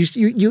kissing. And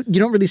you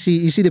don't really see,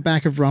 you see the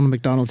back of Ronald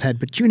McDonald's head,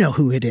 but you know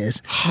who it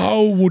is.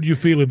 How would you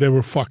feel if they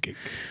were fucking?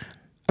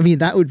 I mean,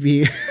 that would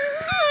be...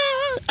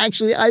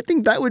 Actually, I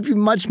think that would be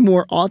much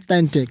more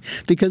authentic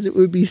because it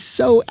would be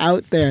so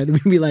out there that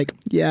we'd be like,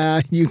 yeah,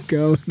 you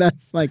go.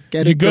 That's like,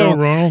 get it, girl. You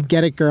go, Ronald.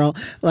 Get it, girl.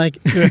 Like,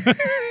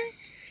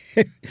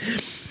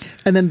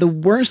 and then the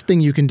worst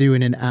thing you can do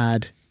in an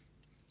ad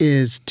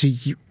is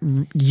to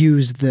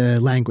use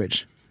the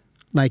language.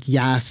 Like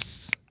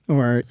yes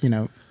or,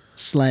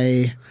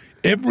 slay.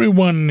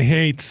 Everyone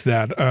hates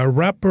that.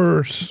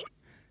 Rappers,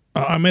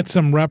 I met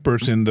some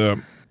rappers in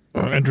the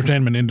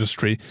entertainment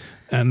industry,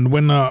 and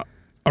when a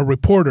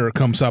reporter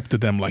comes up to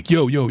them like,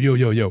 yo, yo, yo,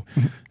 yo, yo,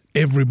 mm-hmm.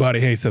 Everybody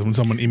hates that when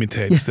someone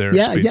imitates their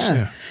speech.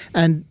 Yeah.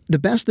 And the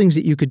best things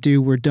that you could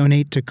do were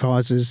donate to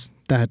causes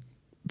that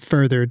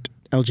furthered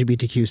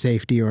LGBTQ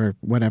safety or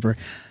whatever.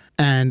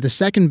 And the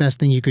second best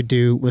thing you could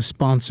do was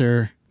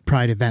sponsor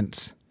Pride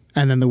events.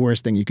 And then the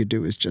worst thing you could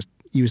do is just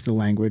use the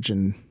language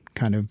and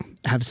kind of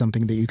have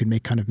something that you could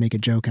make a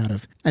joke out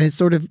of. And it's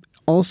sort of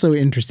also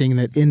interesting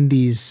that in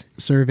these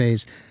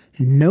surveys,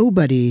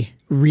 nobody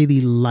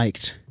really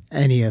liked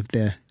any of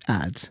the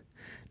ads.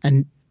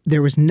 And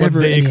there was never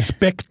But they any...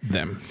 expect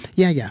them.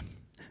 Yeah.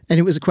 And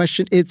it was a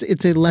question,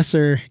 it's a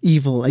lesser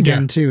evil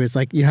again, too. It's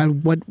like,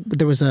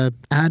 there was a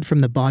ad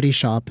from the Body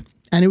Shop,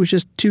 and it was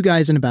just two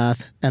guys in a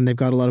bath, and they've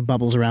got a lot of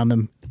bubbles around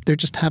them. They're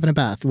just having a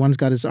bath. One's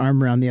got his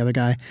arm around the other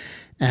guy,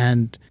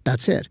 and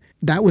that's it.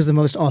 That was the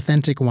most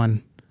authentic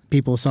one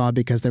people saw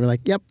because they were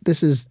like, yep,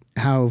 this is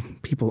how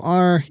people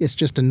are. It's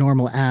just a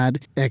normal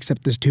ad,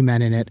 except there's two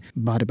men in it,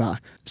 blah.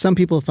 Some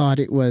people thought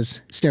it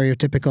was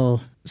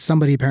stereotypical.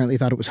 Somebody apparently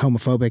thought it was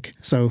homophobic.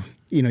 So,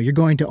 you're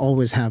going to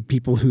always have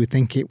people who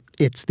think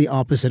it's the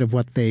opposite of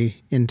what they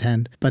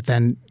intend. But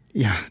then,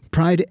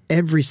 Pride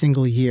every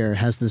single year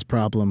has this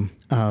problem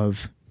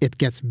of it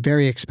gets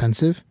very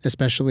expensive,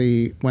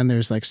 especially when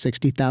there's like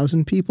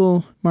 60,000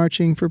 people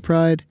marching for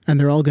Pride, and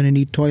they're all going to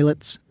need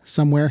toilets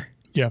somewhere.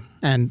 Yeah.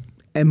 And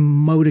a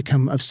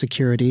modicum of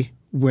security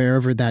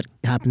wherever that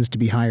happens to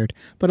be hired.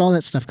 But all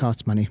that stuff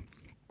costs money.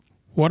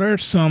 What are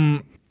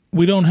some...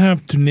 We don't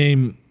have to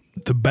name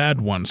the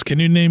bad ones. Can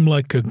you name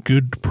like a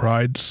good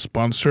Pride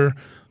sponsor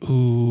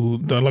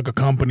like a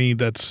company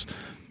that's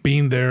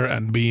been there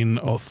and been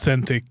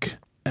authentic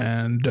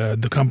and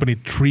the company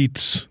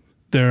treats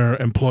their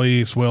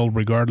employees well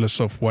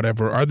regardless of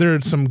whatever? Are there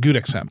some good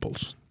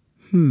examples?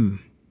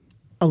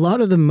 A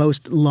lot of the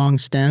most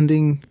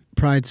long-standing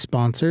Pride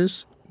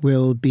sponsors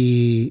will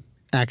be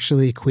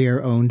actually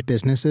queer-owned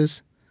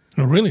businesses.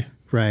 Oh, really?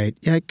 Right.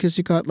 Yeah, because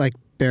you got like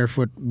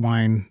Barefoot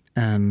Wine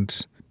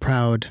and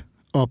Proud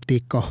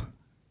Optico,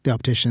 the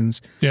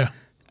opticians. Yeah.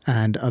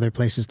 And other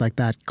places like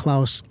that.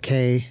 Klaus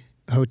K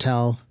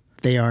Hotel,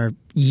 they are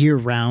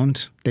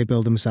year-round. They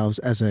build themselves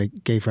as a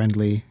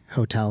gay-friendly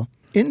hotel.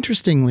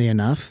 Interestingly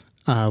enough,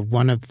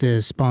 one of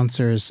the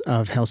sponsors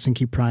of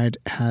Helsinki Pride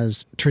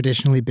has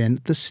traditionally been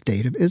the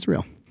State of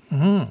Israel.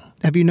 Oh.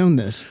 Have you known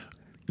this?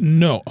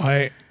 No,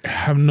 I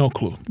have no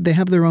clue. They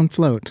have their own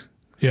float.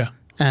 Yeah.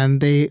 And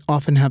they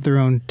often have their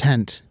own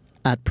tent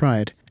at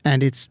Pride.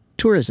 And it's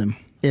tourism.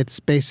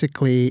 It's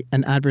basically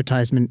an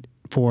advertisement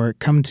for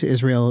come to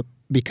Israel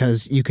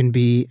because you can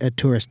be a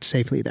tourist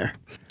safely there.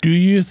 Do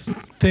you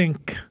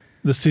think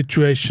the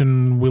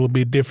situation will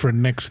be different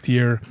next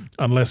year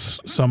unless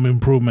some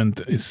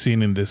improvement is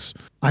seen in this?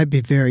 I'd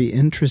be very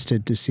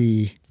interested to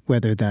see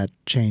whether that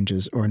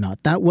changes or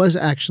not. That was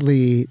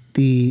actually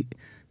the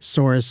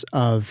source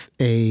of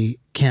a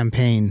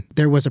campaign.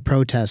 There was a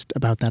protest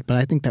about that, but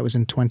I think that was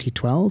in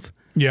 2012.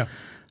 Yeah.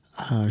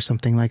 Or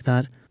something like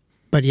that.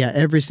 But yeah,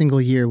 every single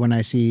year when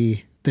I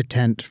see the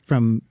tent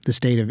from the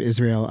state of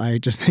Israel, I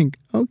just think,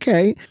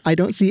 okay, I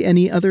don't see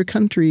any other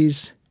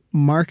countries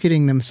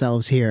marketing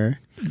themselves here.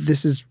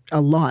 This is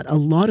a lot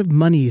of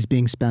money is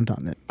being spent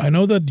on it. I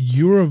know that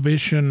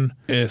Eurovision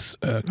is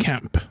a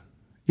camp.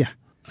 Yeah.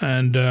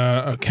 And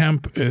a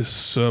camp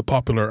is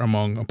popular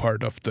among a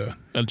part of the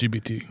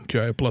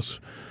LGBTQIA+.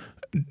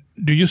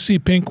 Do you see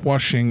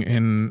pinkwashing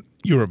in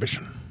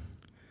Eurovision?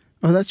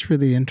 Oh, that's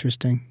really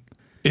interesting.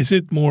 Is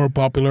it more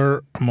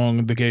popular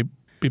among the gay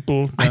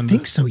people? I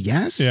think so,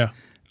 yes. Yeah.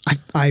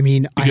 I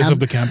mean, because of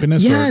the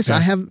campiness? Yes, or,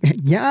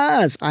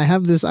 yeah. I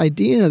have this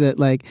idea that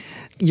like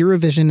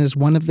Eurovision is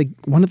one of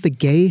the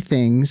gay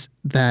things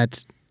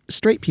that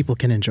straight people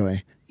can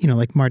enjoy. You know,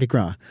 like Mardi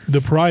Gras.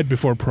 The Pride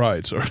before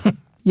Pride, sort of.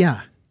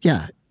 Yeah.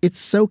 It's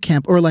so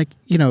camp, or like,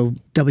 you know,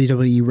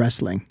 WWE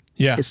wrestling.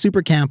 Yeah. It's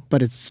super camp,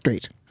 but it's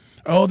straight.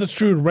 Oh, that's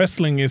true.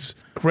 Wrestling is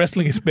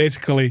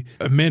basically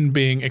men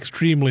being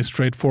extremely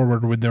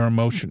straightforward with their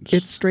emotions.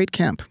 It's straight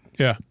camp.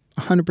 Yeah.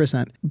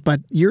 100%.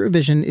 But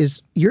Eurovision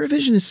is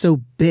so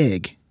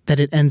big that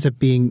it ends up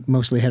being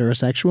mostly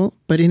heterosexual,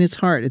 but in its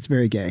heart, it's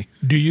very gay.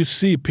 Do you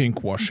see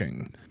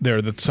pinkwashing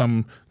there, that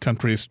some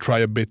countries try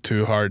a bit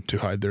too hard to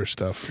hide their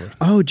stuff? Or?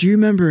 Oh, do you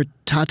remember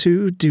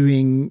Tatu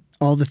doing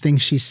all the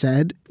things she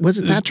said? Was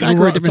it that track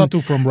or a different?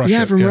 Tatu from Russia.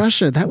 Yeah, from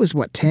Russia. That was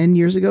what, 10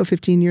 years ago,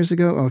 15 years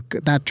ago? Oh,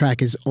 that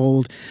track is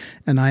old,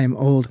 and I am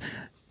old.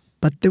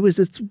 But there was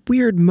this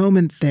weird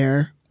moment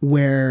there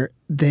where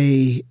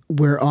they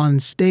were on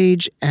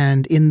stage,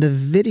 and in the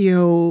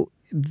video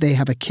they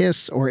have a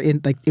kiss, or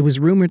it was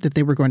rumored that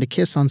they were going to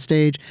kiss on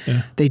stage.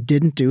 Yeah. They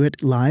didn't do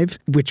it live,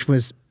 which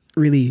was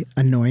really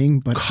annoying.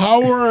 But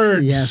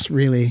cowards. Yes,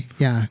 really.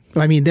 Yeah.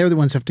 I mean, they're the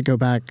ones who have to go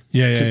back.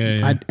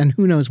 Yeah. And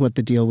who knows what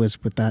the deal was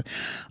with that.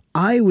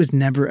 I was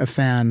never a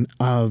fan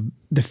of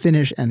the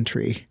Finnish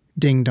entry,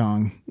 Ding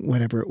Dong,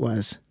 whatever it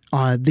was.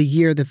 The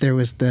year that there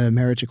was the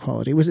marriage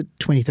equality. Was it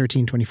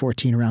 2013,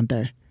 2014, around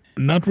there?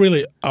 Not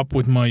really up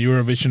with my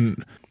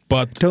Eurovision,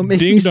 but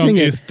Ding Dong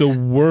is the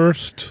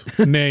worst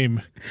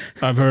name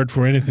I've heard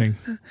for anything.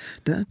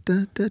 Da,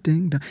 da, da,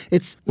 ding dong.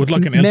 It's with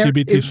like an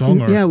LGBT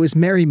song? Or? Yeah, it was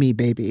Marry Me,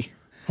 Baby.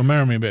 Oh,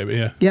 Marry Me, Baby,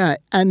 yeah. Yeah,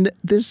 and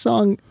this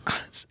song,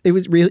 it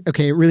was really,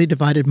 okay, it really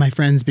divided my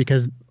friends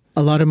because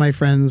a lot of my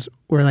friends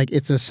were like,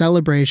 it's a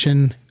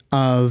celebration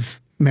of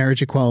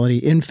marriage equality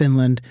in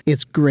Finland.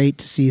 It's great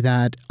to see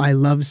that. I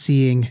love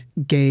seeing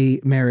gay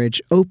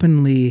marriage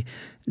openly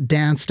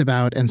danced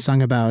about and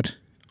sung about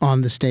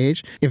on the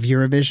stage of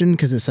Eurovision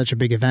because it's such a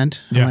big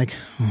event. Yeah. I'm like,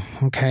 oh,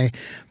 okay.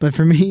 But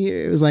for me,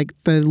 it was like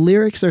the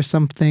lyrics are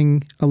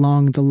something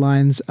along the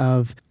lines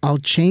of, I'll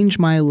change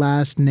my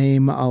last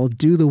name, I'll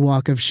do the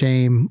walk of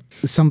shame,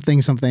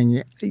 something,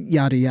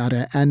 yada,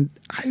 yada. And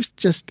I was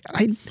just,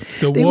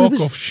 The walk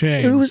of shame.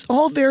 It was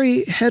all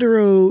very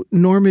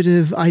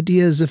heteronormative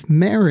ideas of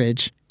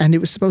marriage. And it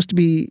was supposed to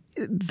be,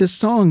 the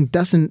song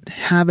doesn't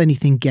have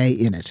anything gay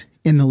in it,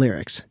 in the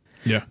lyrics.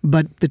 Yeah.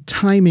 But the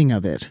timing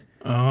of it.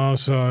 Oh,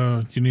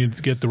 so you need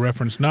to get the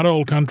reference. Not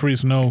all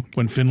countries know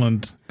when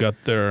Finland got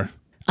their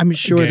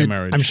gay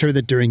marriage. I'm sure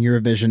that during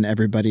Eurovision,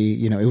 everybody,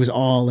 you know, it was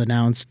all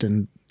announced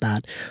and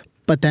that.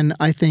 But then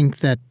I think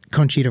that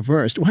Conchita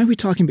Wurst, why are we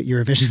talking about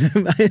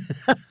Eurovision?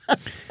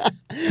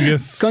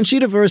 Yes.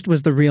 Conchita Wurst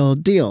was the real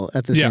deal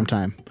at the same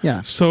time.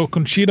 Yeah. So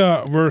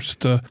Conchita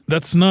Wurst,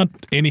 that's not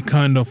any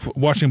kind of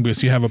washing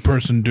because you have a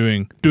person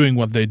doing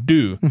what they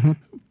do. Mm-hmm.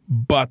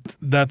 But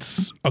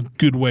that's a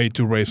good way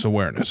to raise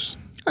awareness.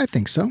 I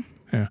think so.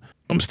 Yeah.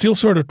 I'm still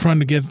sort of trying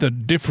to get the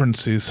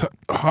differences.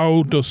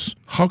 How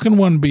can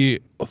one be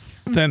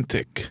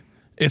authentic?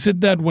 Is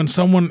it that when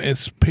someone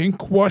is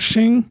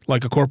pinkwashing,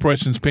 like a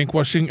corporation's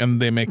pinkwashing,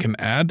 and they make an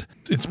ad,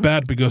 it's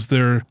bad because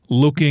they're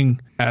looking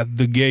at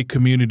the gay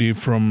community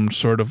from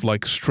sort of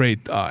like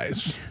straight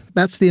eyes?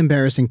 That's the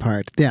embarrassing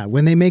part. Yeah,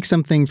 when they make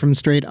something from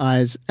straight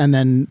eyes and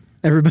then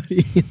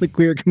everybody in the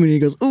queer community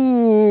goes,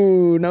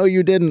 ooh, no,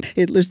 you didn't.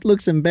 It just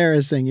looks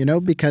embarrassing, you know,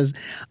 because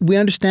we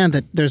understand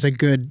that there's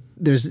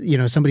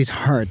somebody's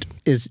heart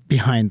is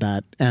behind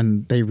that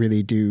and they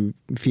really do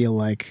feel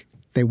like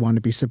they want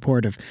to be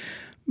supportive.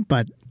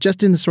 But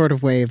just in the sort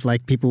of way of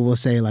like people will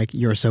say like,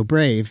 you're so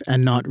brave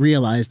and not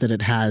realize that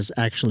it has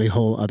actually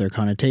whole other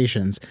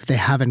connotations. They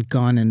haven't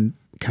gone and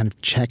kind of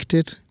checked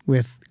it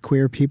with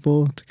queer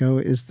people to go,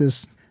 is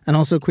this... And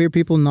also queer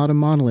people, not a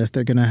monolith.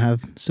 They're going to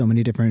have so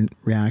many different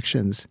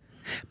reactions.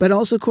 But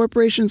also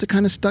corporations are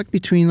kind of stuck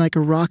between like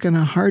a rock and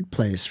a hard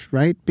place,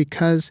 right?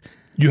 Because...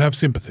 You have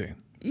sympathy.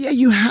 Yeah,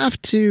 you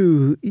have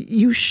to.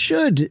 You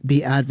should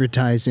be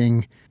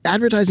advertising.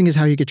 Advertising is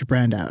how you get your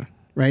brand out,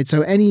 right?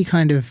 So any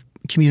kind of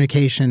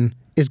communication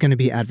is going to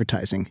be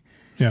advertising.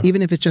 Yeah.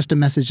 Even if it's just a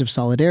message of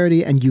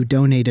solidarity and you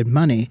donated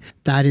money,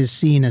 that is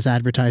seen as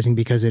advertising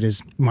because it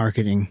is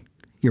marketing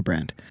your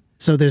brand.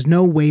 So there's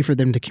no way for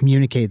them to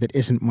communicate that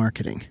isn't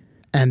marketing.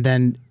 And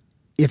then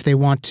if they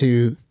want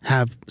to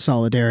have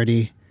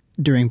solidarity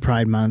during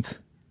Pride Month,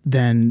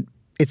 then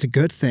it's a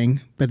good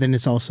thing, but then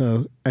it's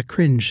also a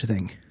cringe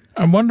thing.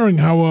 I'm wondering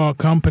how a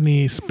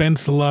company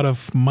spends a lot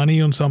of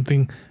money on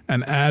something,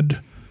 an ad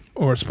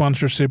or a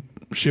sponsorship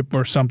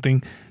or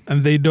something,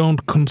 and they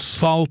don't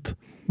consult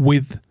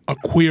with a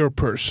queer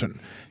person.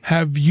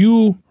 Have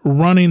you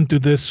run into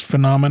this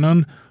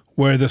phenomenon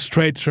where the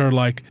straights are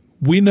like,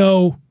 we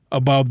know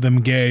about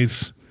them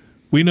gays,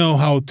 we know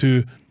how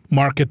to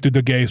market to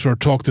the gays or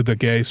talk to the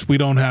gays, we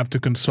don't have to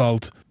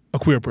consult a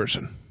queer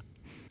person?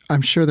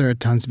 I'm sure there are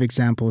tons of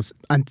examples.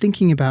 I'm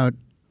thinking about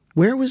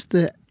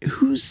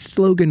whose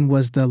slogan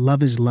was the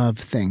love is love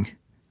thing?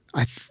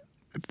 I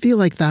feel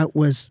like that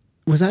was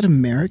that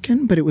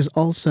American, but it was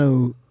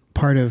also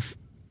part of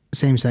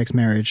same-sex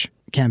marriage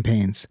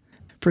campaigns.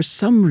 For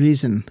some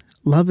reason,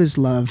 love is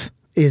love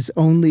is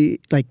only,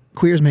 like,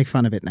 queers make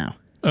fun of it now.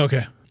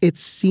 Okay.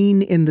 It's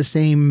seen in the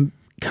same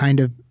kind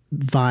of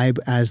vibe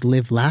as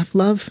live, laugh,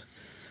 love.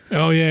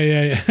 Oh,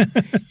 yeah.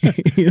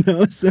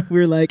 So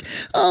we're like,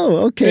 oh,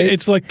 okay.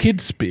 It's like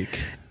kids speak.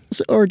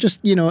 So, or just,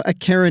 a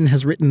Karen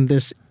has written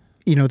this,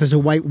 there's a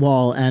white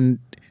wall and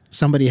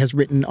somebody has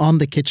written on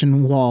the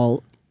kitchen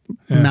wall,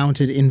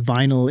 mounted in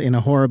vinyl in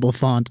a horrible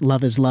font,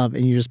 love is love,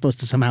 and you're supposed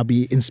to somehow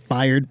be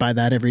inspired by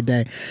that every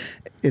day.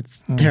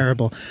 It's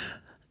terrible.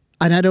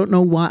 And I don't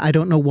know why. I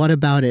don't know what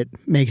about it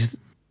makes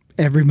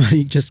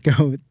everybody just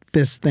go,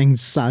 this thing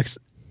sucks,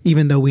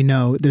 even though we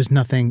know there's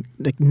nothing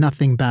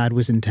bad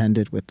was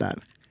intended with that.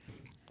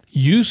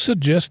 You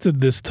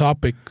suggested this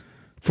topic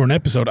for an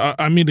episode. I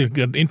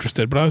immediately got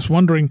interested, but I was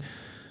wondering,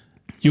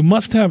 you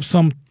must have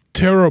some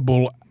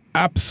terrible,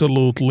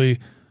 absolutely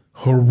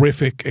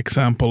horrific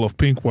example of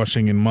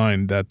pinkwashing in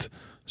mind that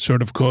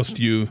sort of caused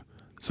you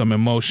some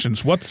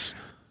emotions. What's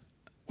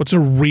a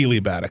really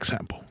bad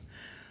example?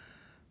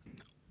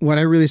 What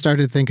I really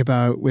started to think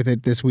about with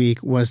it this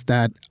week was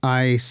that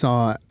I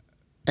saw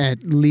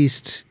at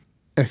least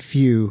a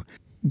few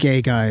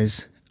gay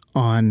guys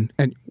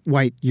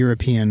white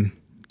European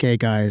gay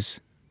guys,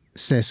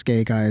 cis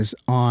gay guys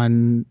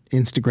on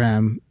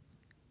Instagram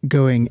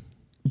going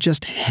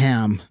just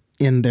ham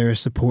in their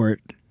support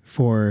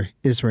for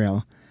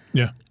Israel.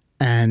 Yeah.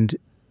 And,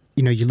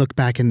 you look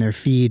back in their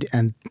feed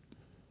and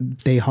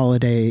they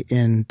holiday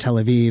in Tel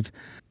Aviv,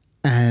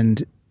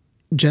 and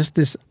just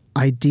this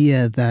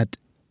idea that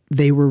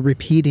they were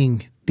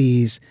repeating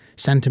these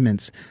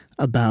sentiments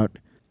about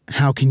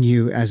how can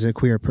you as a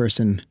queer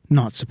person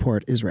not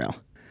support Israel,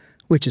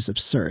 which is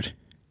absurd.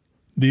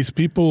 These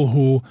people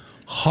who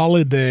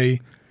holiday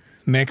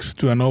next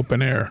to an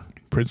open air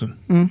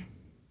prison.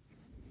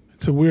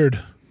 It's a weird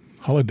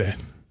holiday.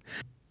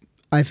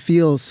 I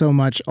feel so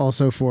much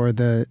also for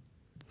the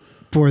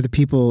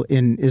people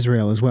in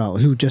Israel as well,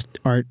 who just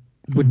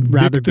would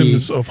rather be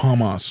victims of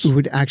Hamas, who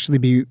would actually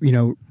be,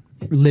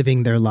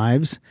 living their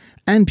lives,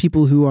 and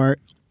people who are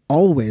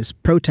always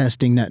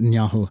protesting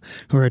Netanyahu,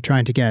 who are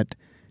trying to get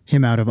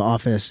him out of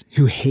office,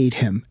 who hate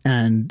him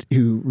and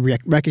who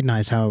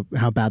recognize how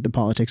bad the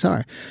politics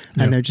are,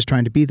 and they're just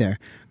trying to be there.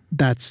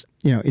 That's,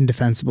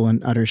 indefensible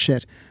and utter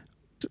shit.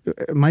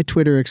 My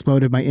Twitter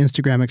exploded, my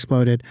Instagram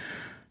exploded.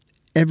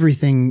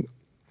 Everything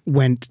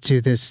went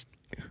to this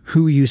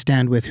who you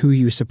stand with, who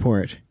you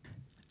support.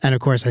 And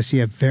of course I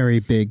see a very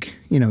big,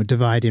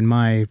 divide in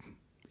my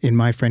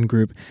friend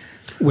group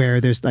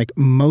where there's like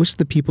most of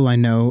the people I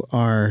know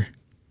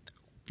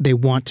they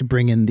want to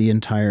bring in the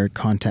entire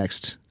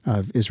context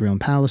of Israel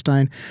and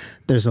Palestine.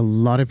 There's a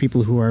lot of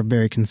people who are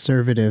very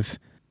conservative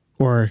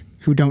or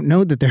who don't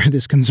know that they're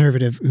this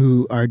conservative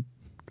who are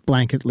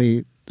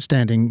blanketly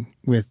standing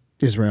with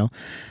Israel.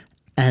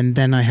 And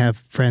then I have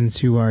friends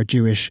who are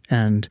Jewish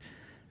and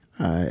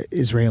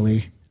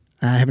Israeli.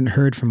 I haven't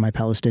heard from my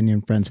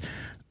Palestinian friends,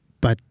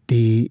 but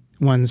the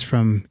ones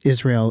from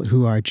Israel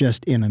who are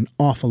just in an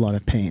awful lot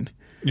of pain.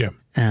 Yeah.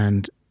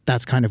 And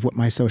that's kind of what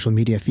my social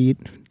media feed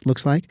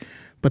looks like.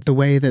 But the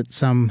way that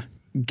some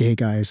gay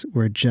guys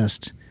were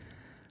just...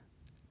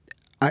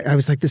 I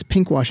was like, this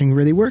pinkwashing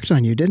really worked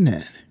on you, didn't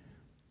it?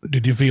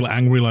 Did you feel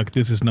angry like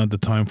this is not the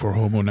time for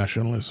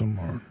homonationalism?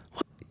 Or?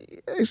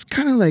 It's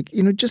kind of like,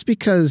 just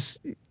because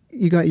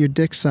you got your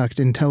dick sucked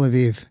in Tel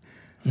Aviv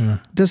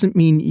doesn't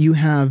mean you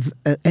have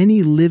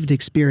any lived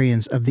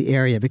experience of the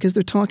area, because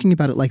they're talking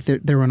about it like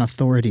they're an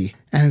authority.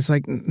 And it's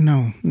like,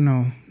 no,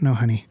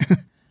 honey.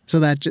 So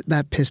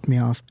that pissed me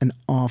off an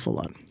awful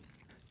lot.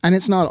 And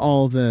it's not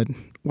all the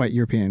white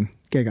European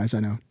gay guys I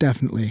know.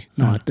 Definitely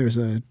not. There's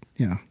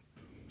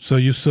So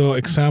you saw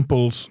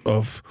examples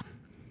of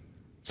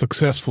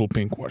successful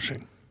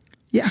pinkwashing.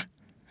 Yeah.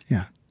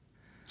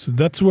 So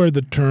that's where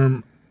the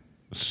term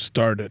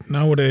started.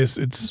 Nowadays,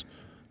 it's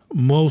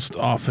most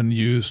often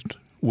used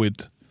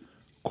with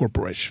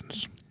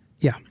corporations.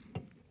 Yeah.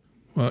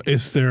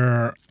 Is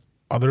there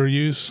other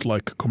use,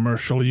 like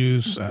commercial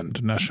use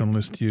and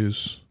nationalist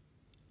use?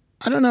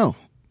 I don't know.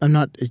 I'm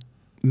not a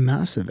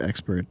massive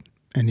expert.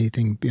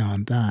 Anything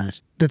beyond that.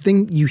 The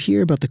thing you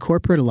hear about the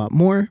corporate a lot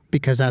more,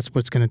 because that's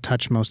what's going to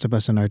touch most of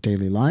us in our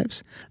daily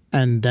lives.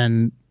 And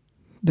then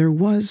there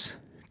was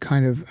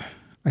kind of,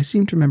 I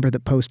seem to remember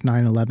that post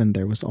 9/11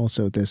 there was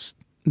also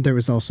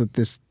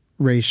this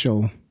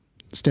racial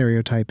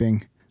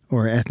stereotyping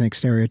or ethnic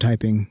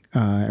stereotyping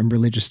and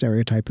religious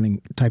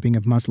stereotyping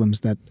of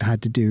Muslims that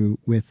had to do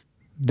with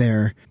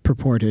their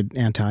purported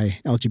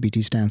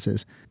anti-LGBT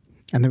stances.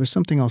 And there was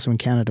something also in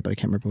Canada, but I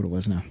can't remember what it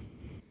was now.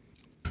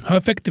 How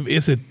effective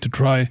is it to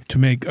try to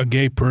make a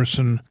gay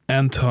person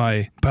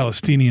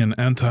anti-Palestinian,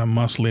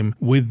 anti-Muslim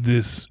with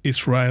this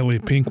Israeli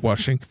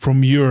pinkwashing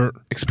from your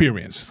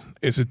experience?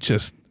 Is it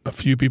just a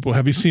few people?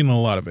 Have you seen a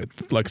lot of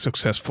it, like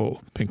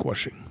successful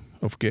pinkwashing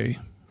of gay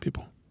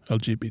people,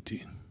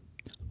 LGBT?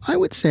 I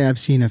would say I've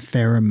seen a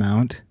fair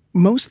amount.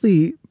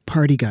 Mostly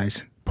party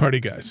guys.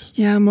 Party guys.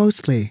 Yeah,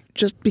 mostly.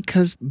 Just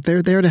because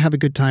they're there to have a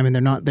good time and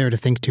they're not there to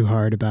think too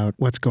hard about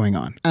what's going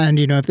on. And,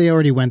 if they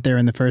already went there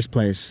in the first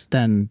place,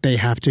 then they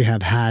have to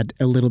have had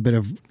a little bit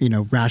of,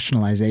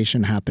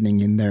 rationalization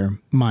happening in their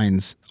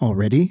minds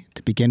already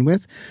to begin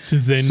with.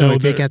 Since they so know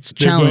if it gets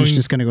challenged,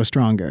 it's going to go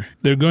stronger.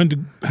 They're going to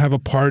have a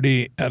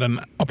party at an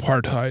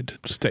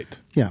apartheid state.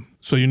 Yeah.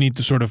 So you need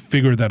to sort of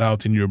figure that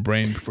out in your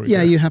brain before you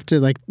you have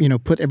to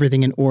put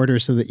everything in order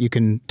so that you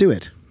can do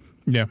it.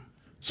 Yeah.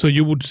 So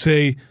you would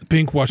say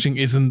pinkwashing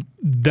isn't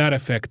that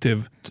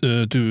effective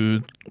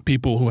to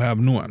people who have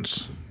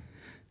nuance?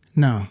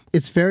 No.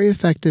 It's very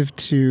effective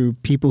to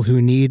people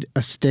who need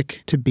a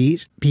stick to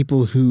beat,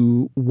 people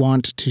who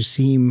want to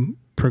seem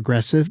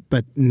progressive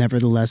but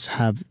nevertheless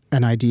have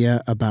an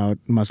idea about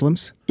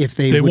Muslims. If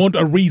they want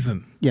a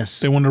reason. Yes.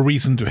 They want a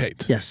reason to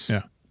hate. Yes.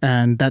 Yeah.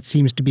 And that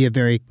seems to be a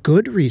very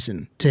good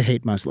reason to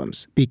hate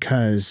Muslims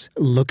because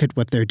look at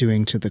what they're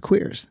doing to the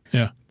queers.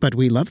 Yeah. But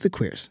we love the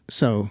queers.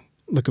 So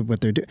look at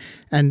what they're doing.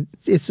 And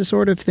it's the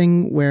sort of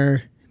thing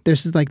where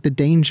there's like the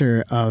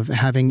danger of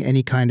having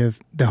any kind of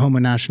the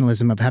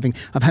homonationalism of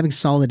having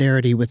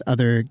solidarity with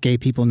other gay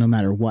people no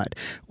matter what,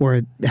 or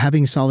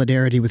having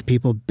solidarity with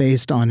people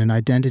based on an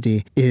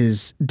identity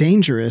is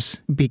dangerous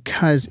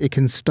because it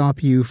can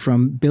stop you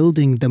from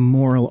building the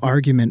moral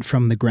argument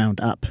from the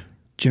ground up.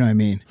 Do you know what I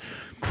mean?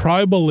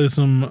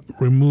 Tribalism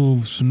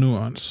removes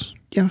nuance.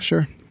 Yeah,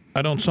 sure.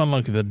 I don't sound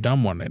like the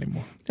dumb one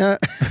anymore.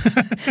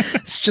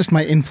 It's just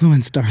my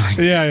influence, darling.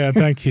 Yeah,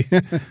 thank you.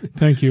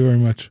 Thank you very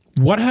much.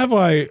 What have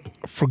I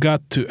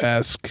forgot to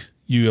ask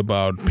you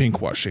about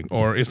pinkwashing?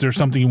 Or is there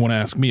something you want to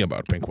ask me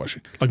about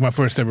pinkwashing? Like my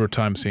first ever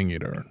time seeing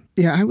it? Or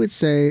Yeah, I would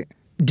say,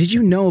 did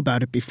you know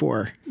about it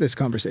before this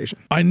conversation?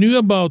 I knew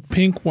about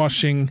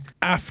pinkwashing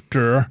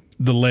after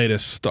the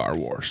latest Star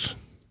Wars.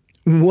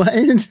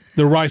 What?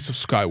 The Rise of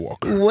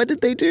Skywalker. What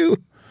did they do?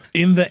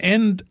 In the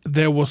end,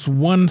 there was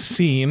one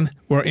scene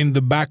where in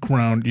the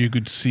background you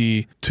could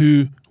see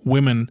two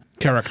women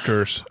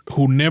characters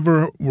who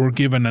never were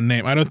given a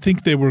name. I don't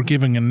think they were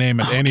given a name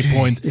at any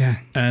point. Yeah.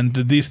 And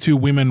these two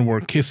women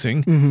were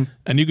kissing.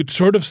 And you could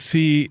sort of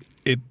see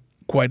it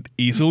quite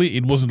easily.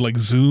 It wasn't like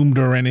zoomed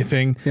or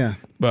anything. Yeah.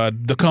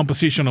 But the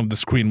composition of the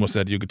screen was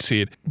that you could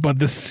see it. But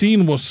the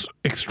scene was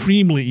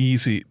extremely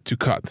easy to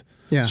cut.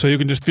 Yeah. So you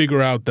can just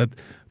figure out that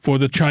for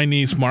the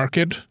Chinese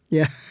market,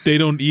 they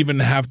don't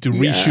even have to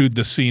reshoot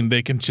the scene.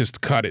 They can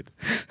just cut it.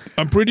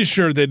 I'm pretty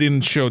sure they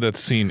didn't show that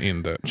scene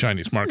in the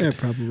Chinese market. Yeah,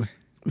 probably.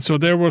 So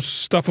there was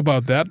stuff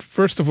about that.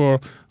 First of all,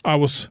 I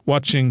was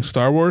watching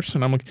Star Wars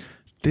and I'm like,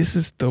 this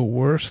is the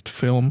worst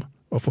film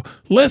of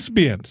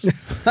lesbians.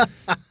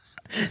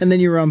 And then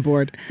you were on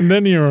board. And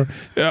then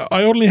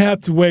I only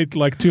had to wait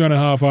like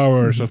 2.5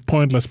 hours of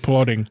pointless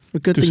plotting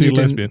to see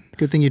lesbian.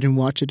 Good thing you didn't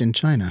watch it in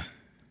China.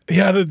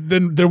 Yeah,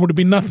 then there would have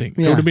been nothing.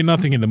 Yeah. There would have been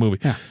nothing in the movie.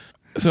 Yeah.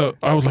 So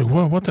I was like,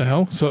 whoa, what the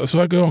hell? So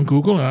I go on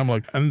Google and I'm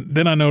like, and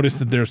then I noticed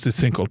that there's this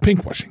thing called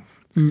pinkwashing.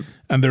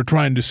 And they're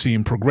trying to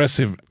seem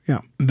progressive. Yeah.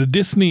 The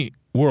Disney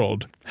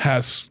world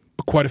has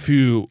quite a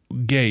few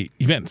gay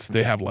events.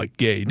 They have like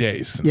gay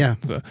days. Yeah.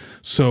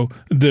 So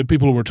the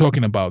people who were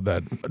talking about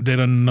that, they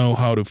don't know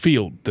how to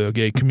feel. The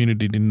gay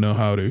community didn't know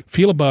how to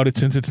feel about it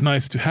since it's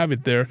nice to have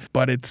it there,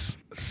 but it's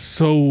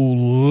so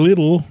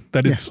little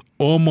that it's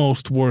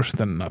almost worse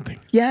than nothing.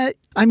 Yeah,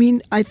 I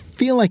mean, I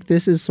feel like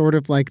this is sort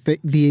of like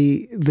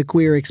the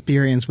queer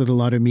experience with a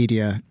lot of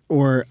media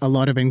or a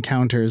lot of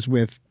encounters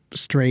with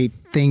straight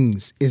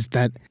things is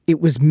that it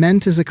was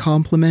meant as a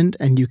compliment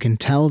and you can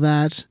tell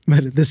that,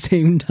 but at the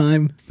same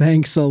time,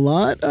 thanks a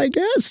lot, I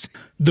guess.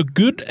 The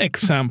good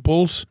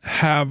examples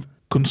have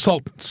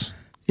consultants.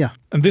 Yeah.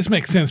 And this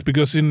makes sense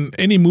because in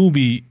any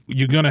movie,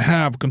 you're going to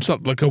have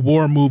like a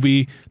war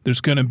movie,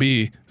 there's going to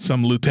be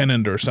some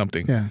lieutenant or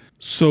something. Yeah.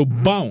 So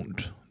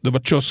Bound, the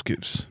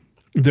Wachowskis,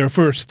 their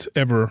first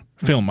ever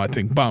film, I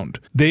think, Bound.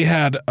 They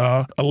had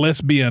a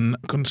lesbian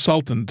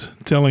consultant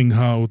telling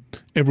how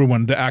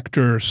everyone, the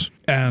actors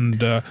and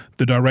the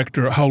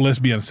director, how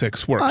lesbian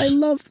sex works. I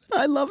love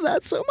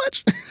that so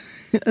much.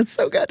 That's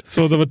so good.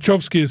 So the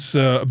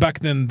Wachowskis, back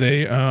then,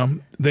 they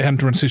hadn't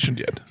transitioned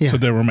yet, so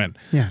they were men.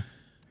 Yeah.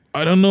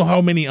 I don't know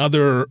how many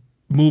other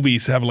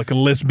movies have like a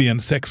lesbian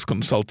sex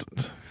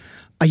consultant.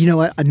 You know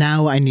what?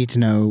 Now I need to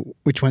know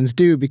which ones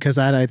do because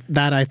that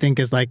I think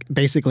is like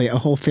basically a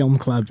whole film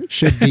club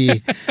should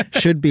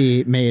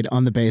be made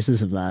on the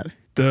basis of that.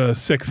 The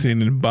sex scene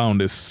in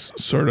Bound is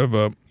sort of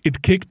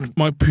it kicked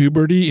my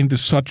puberty into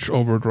such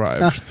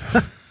overdrive.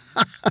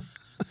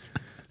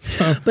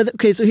 But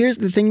okay, so here's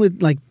the thing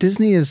with like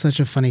Disney is such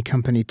a funny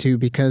company too,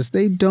 because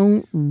they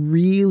don't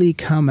really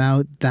come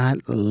out that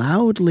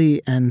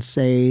loudly and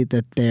say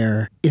that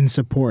they're in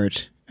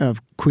support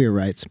of queer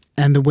rights.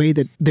 And the way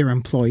that their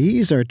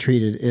employees are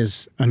treated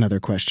is another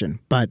question.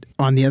 But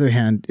on the other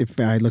hand, if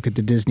I look at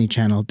the Disney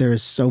Channel, there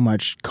is so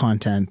much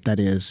content that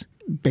is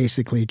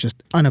basically just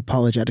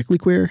unapologetically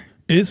queer.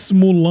 Is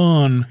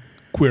Mulan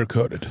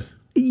queer-coded?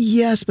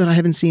 Yes, but I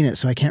haven't seen it,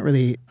 so I can't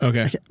really...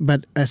 Okay.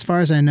 But as far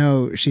as I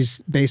know,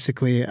 she's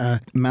basically a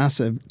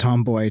massive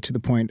tomboy to the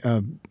point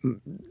of...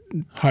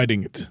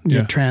 hiding it.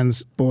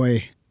 Trans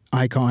boy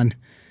icon.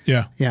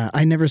 Yeah. Yeah,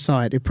 I never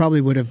saw it. It probably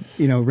would have,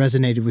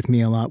 resonated with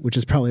me a lot, which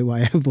is probably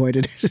why I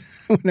avoided it.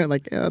 When they're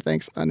like, oh,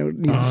 thanks, I don't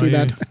need to see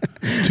that.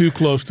 It's too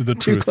close to the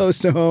truth. Too close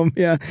to home,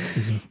 yeah.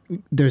 Mm-hmm.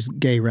 There's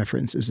gay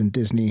references in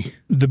Disney.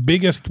 The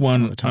biggest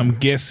one, I'm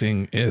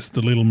guessing, is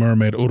the Little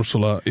Mermaid.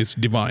 Ursula is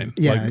divine.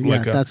 Yeah,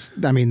 that's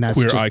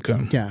queer just,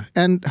 icon. Yeah,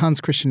 and Hans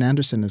Christian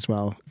Andersen as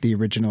well, the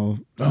original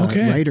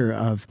writer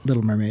of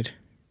Little Mermaid.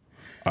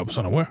 I was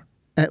unaware.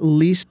 At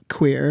least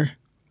queer.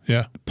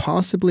 Yeah.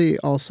 Possibly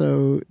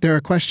also, there are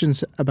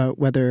questions about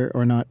whether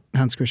or not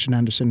Hans Christian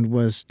Andersen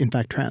was in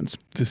fact trans.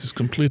 This is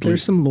completely...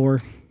 There's some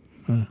lore.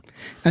 And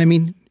I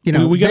mean,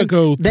 we gotta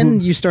go. Then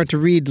you start to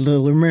read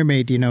Little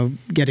Mermaid,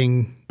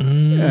 getting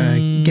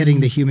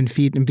the human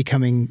feet and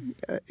becoming,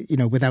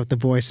 without the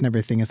voice and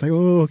everything. It's like,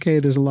 oh, okay,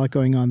 there's a lot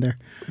going on there.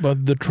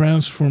 But the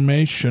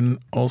transformation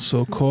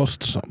also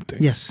cost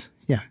something. Yes,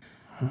 yeah.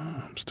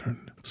 I'm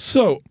starting.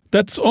 So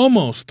that's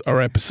almost our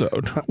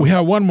episode. We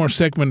have one more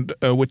segment,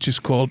 which is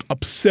called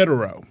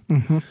Upsetero.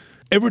 Mm-hmm.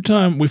 Every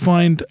time we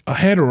find a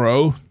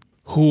hetero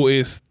who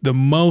is the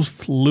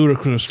most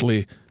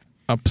ludicrously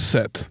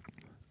upset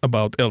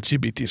about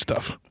LGBT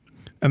stuff.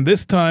 And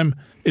this time,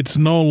 it's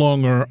no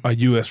longer a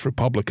U.S.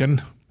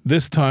 Republican.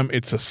 This time,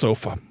 it's a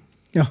sofa.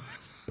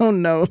 Oh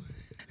no.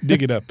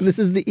 Dig it up. This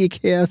is the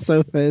IKEA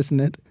sofa,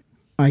 isn't it?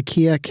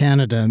 IKEA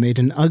Canada made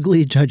an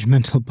ugly,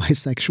 judgmental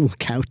bisexual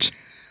couch.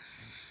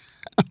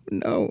 Oh,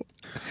 no.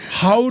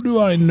 How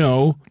do I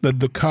know that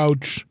the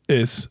couch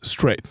is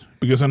straight?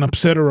 Because an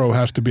upsetero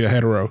has to be a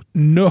hetero.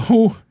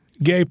 No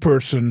gay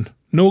person,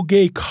 no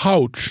gay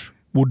couch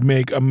would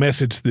make a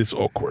message this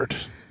awkward.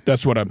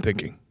 That's what I'm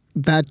thinking.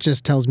 That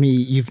just tells me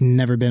you've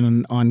never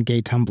been on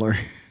gay Tumblr.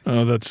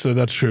 Oh,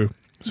 that's true.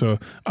 So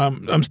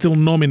I'm still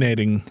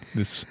nominating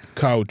this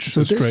couch.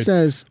 So this straight.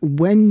 says,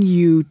 when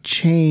you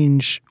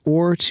change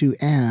or to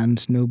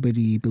and,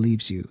 nobody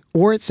believes you.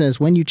 Or it says,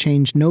 when you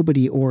change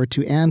nobody or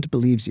to and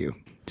believes you,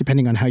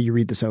 depending on how you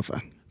read the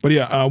sofa. But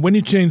yeah, when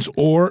you change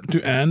or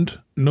to and,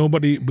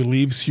 nobody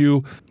believes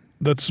you,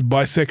 that's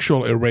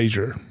bisexual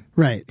erasure.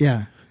 Right,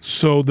 yeah.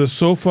 So the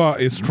sofa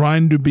is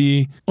trying to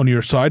be on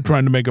your side,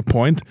 trying to make a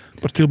point,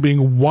 but still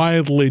being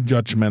wildly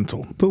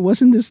judgmental. But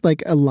wasn't this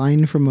like a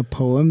line from a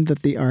poem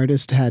that the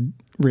artist had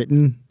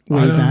written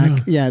way back?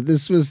 Know. Yeah,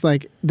 this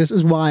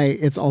is why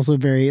it's also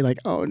very like,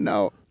 oh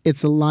no.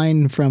 It's a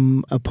line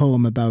from a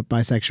poem about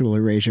bisexual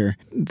erasure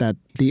that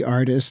the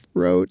artist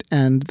wrote,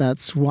 and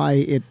that's why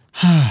it...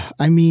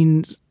 I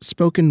mean,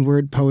 spoken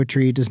word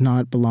poetry does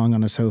not belong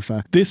on a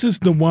sofa. This is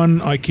the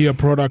one IKEA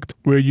product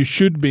where you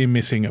should be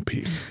missing a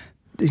piece.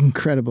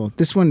 Incredible.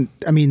 This one,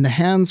 I mean, the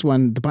hands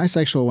one, the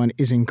bisexual one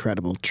is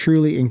incredible,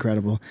 truly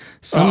incredible.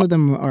 Some of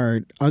them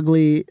are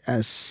ugly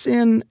as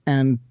sin,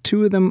 and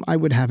two of them I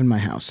would have in my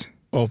house.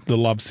 Of the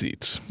love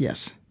seats.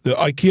 Yes. The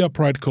IKEA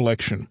Pride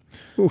collection.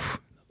 Oof.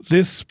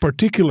 This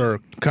particular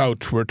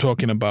couch we're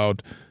talking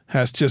about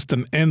has just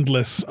an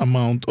endless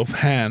amount of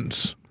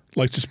hands.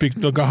 Like to speak,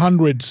 like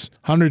hundreds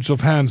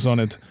of hands on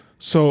it.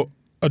 So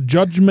a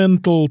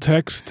judgmental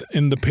text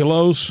in the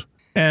pillows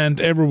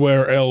and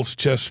everywhere else,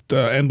 just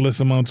endless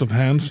amounts of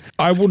hands.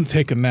 I wouldn't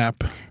take a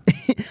nap.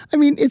 I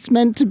mean, it's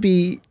meant to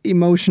be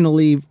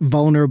emotionally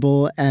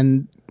vulnerable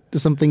and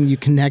something you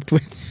connect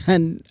with.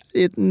 And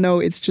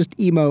it's just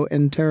emo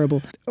and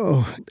terrible.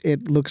 Oh,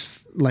 it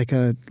looks like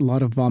a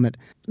lot of vomit.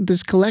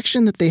 This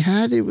collection that they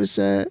had, it was,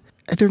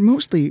 they're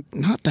mostly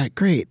not that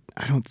great,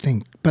 I don't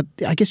think. But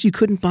I guess you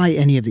couldn't buy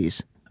any of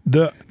these.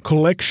 The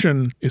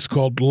collection is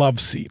called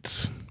Love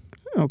Seats.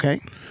 Okay.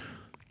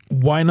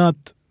 Why not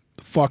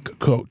fuck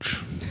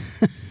coach?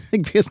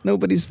 Because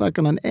nobody's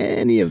fucking on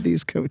any of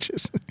these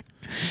coaches.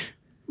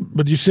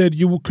 But you said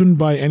you couldn't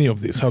buy any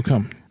of these. How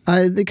come?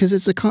 Because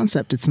it's a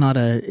concept. It's not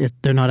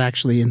they're not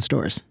actually in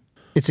stores.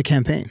 It's a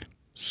campaign.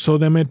 So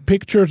they made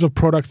pictures of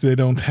products they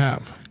don't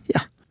have.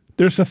 Yeah.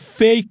 There's a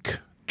fake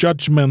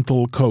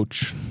judgmental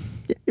coach.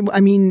 I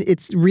mean,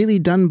 it's really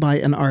done by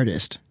an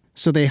artist.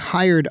 So they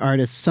hired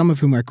artists, some of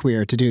whom are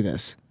queer, to do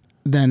this.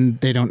 Then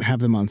they don't have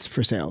them on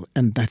for sale.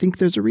 And I think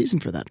there's a reason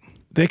for that.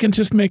 They can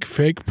just make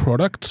fake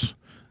products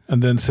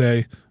and then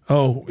say,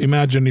 oh,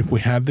 imagine if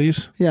we had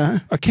these. Yeah.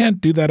 I can't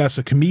do that as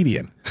a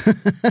comedian.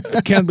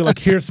 I can't be like,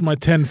 here's my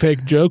 10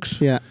 fake jokes.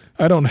 Yeah.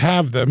 I don't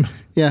have them.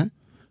 Yeah.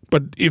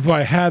 But if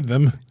I had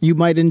them... you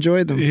might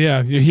enjoy them.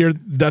 Yeah, you hear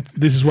that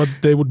this is what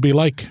they would be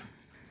like.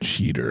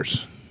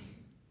 Cheaters.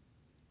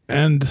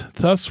 And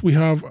thus we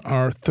have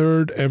our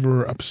third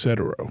ever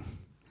upsetero.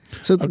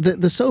 So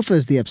the sofa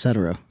is the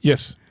upsettero.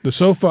 Yes, the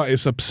sofa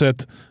is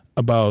upset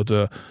about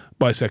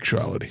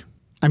bisexuality.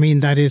 I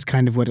mean, that is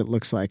kind of what it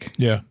looks like.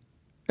 Yeah.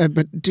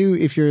 But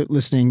if you're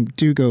listening,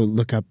 do go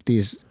look up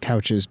these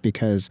couches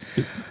because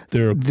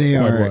they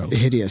are wild.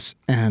 hideous.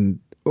 And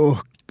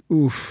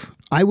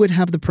I would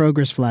have the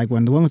progress flag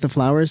one, the one with the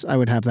flowers. I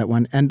would have that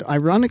one, and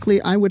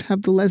ironically, I would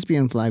have the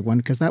lesbian flag one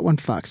because that one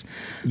fucks.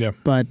 Yeah.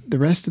 But the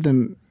rest of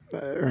them,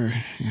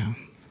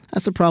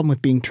 that's the problem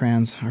with being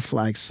trans. Our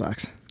flag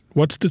sucks.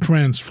 What's the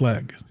trans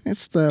flag?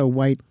 It's the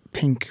white,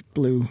 pink,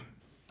 blue.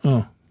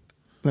 Oh.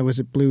 Was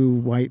it blue,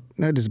 white?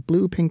 No, it is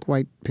blue, pink,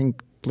 white,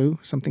 pink, blue,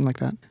 something like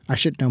that. I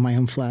should know my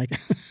own flag.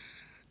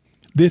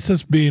 This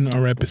has been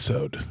our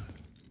episode.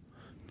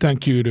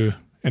 Thank you to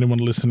anyone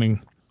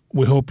listening.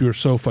 We hope your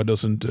sofa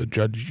doesn't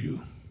judge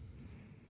you.